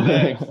getting on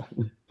eggs.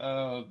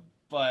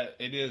 But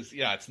it is,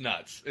 it's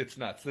nuts. It's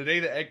nuts. The day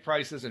the egg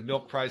prices and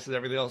milk prices,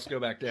 everything else go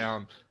back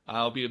down,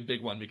 I'll be a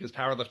big one, because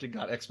powerlifting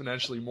got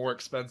exponentially more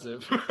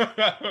expensive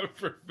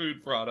for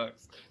food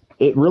products.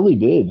 It really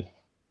did.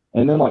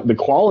 And then like the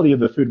quality of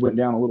the food went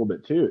down a little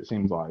bit too, it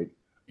seems like.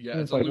 Yeah,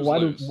 it's like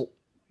lose-lose.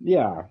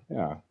 Yeah.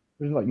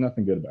 There's like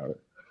nothing good about it.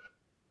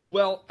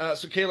 Well,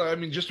 so Kayla, I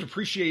mean, just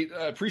appreciate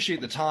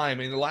the time.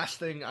 I mean, the last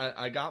thing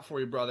I got for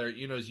you, brother,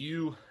 as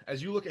you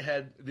look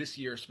ahead this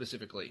year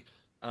specifically,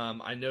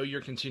 I know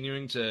you're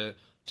continuing to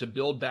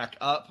build back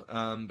up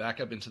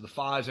into the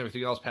fives,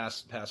 everything else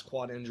past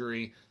quad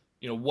injury.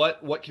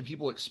 What can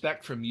people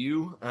expect from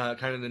you,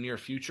 kind of in the near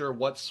future?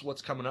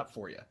 What's coming up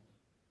for you?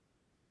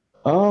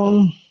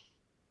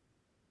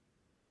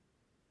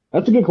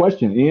 That's a good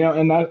question.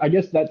 And I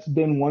guess that's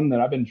been one that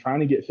I've been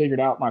trying to get figured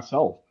out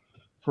myself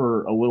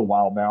for a little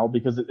while now,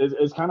 because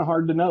it's kind of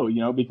hard to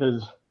know,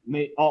 because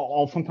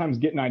I'll sometimes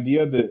get an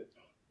idea that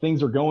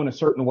things are going a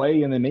certain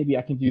way, and then maybe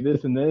I can do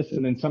this and this,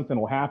 and then something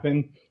will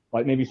happen,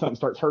 like maybe something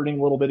starts hurting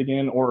a little bit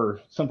again,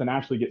 or something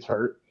actually gets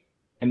hurt,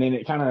 and then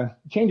it kind of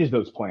changes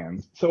those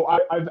plans. So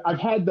I've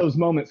had those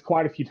moments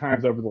quite a few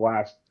times over the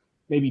last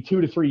maybe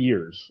 2 to 3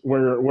 years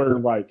where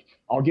like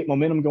I'll get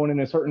momentum going in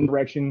a certain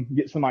direction,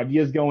 get some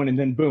ideas going, and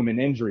then boom, an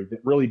injury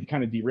that really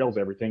kind of derails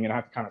everything, and I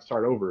have to kind of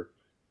start over.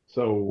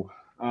 So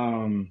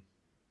I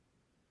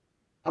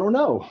don't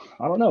know.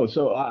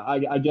 So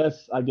I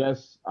guess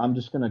I'm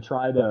just going to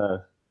try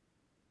to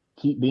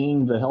keep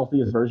being the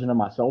healthiest version of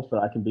myself that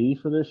I can be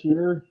for this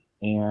year,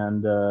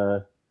 and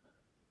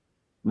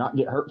not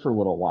get hurt for a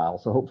little while.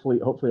 So hopefully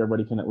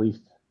everybody can at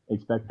least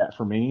expect that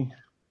from me.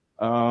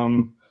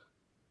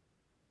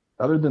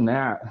 Other than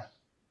that,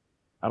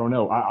 I don't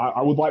know.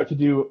 I would like to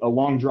do a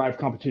long drive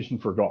competition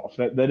for golf.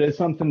 That is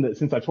something that,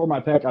 since I tore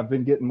my pec, I've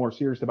been getting more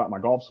serious about my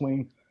golf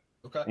swing.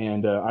 Okay.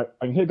 And I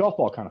can hit a golf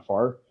ball kind of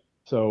far.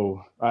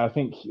 So I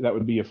think that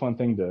would be a fun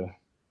thing to,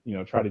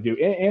 try to do.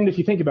 And if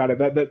you think about it,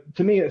 that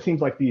to me, it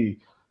seems like the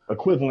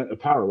equivalent of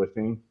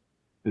powerlifting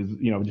is,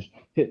 just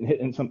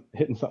hitting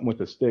something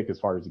with a stick as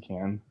far as you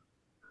can.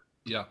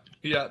 Yeah,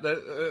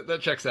 that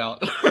checks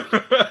out.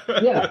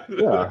 Yeah.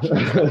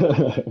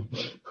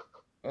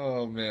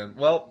 Oh, man.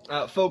 Well,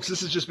 folks,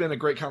 this has just been a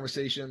great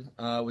conversation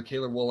with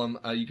Kaylor Woolham.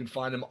 You can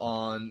find him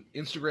on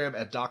Instagram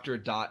at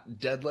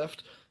dr.deadlift.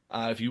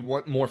 If you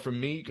want more from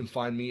me, you can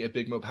find me at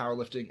Big Mo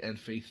Powerlifting and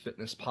Faith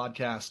Fitness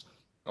Podcast.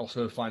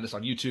 Also find us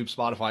on YouTube,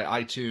 Spotify,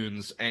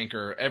 iTunes,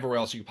 Anchor, everywhere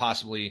else you can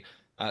possibly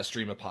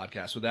stream a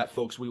podcast. With that,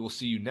 folks, we will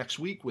see you next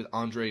week with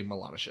Andrei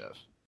Malanishev.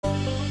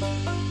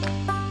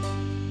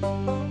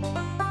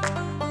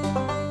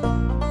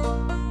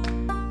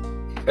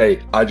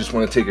 Hey, I just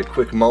want to take a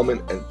quick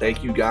moment and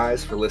thank you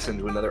guys for listening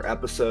to another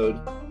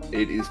episode.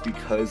 It is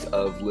because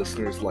of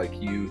listeners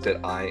like you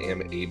that I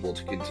am able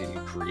to continue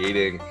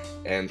creating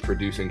and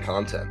producing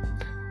content.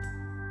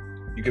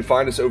 You can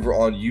find us over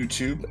on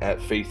YouTube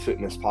at Faith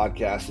Fitness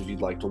Podcast if you'd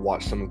like to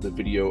watch some of the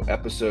video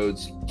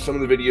episodes. Some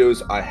of the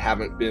videos I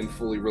haven't been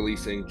fully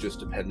releasing, just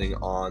depending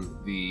on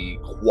the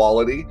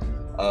quality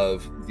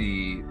of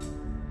the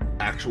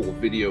actual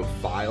video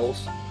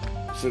files.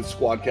 Since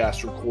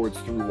Squadcast records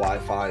through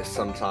Wi-Fi,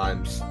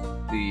 sometimes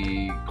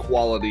the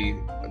quality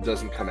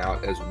doesn't come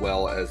out as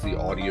well as the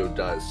audio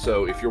does.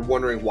 So if you're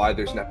wondering why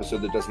there's an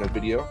episode that doesn't have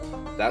video,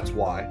 that's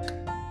why.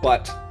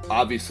 But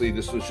obviously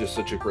this was just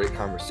such a great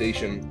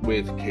conversation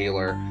with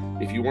Kaylor.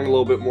 If you want a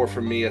little bit more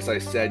from me, as I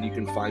said, you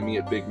can find me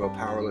at Big Mo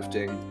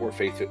Powerlifting or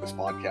Faith Fitness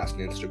Podcast on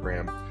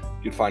Instagram.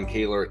 You can find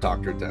Kaylor at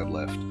Dr.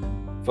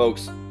 Deadlift.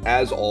 Folks,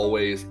 as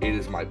always, it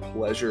is my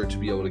pleasure to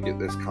be able to get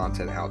this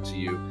content out to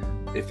you.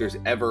 If there's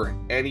ever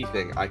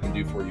anything I can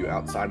do for you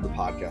outside of the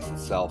podcast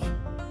itself,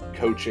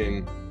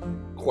 coaching,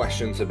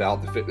 questions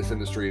about the fitness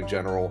industry in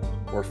general,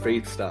 or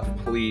faith stuff,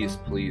 please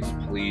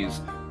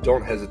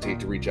don't hesitate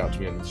to reach out to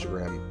me on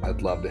Instagram.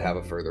 I'd love to have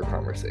a further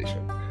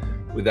conversation.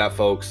 With that,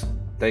 folks,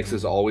 Thanks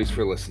as always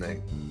for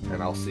listening,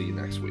 and I'll see you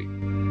next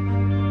week.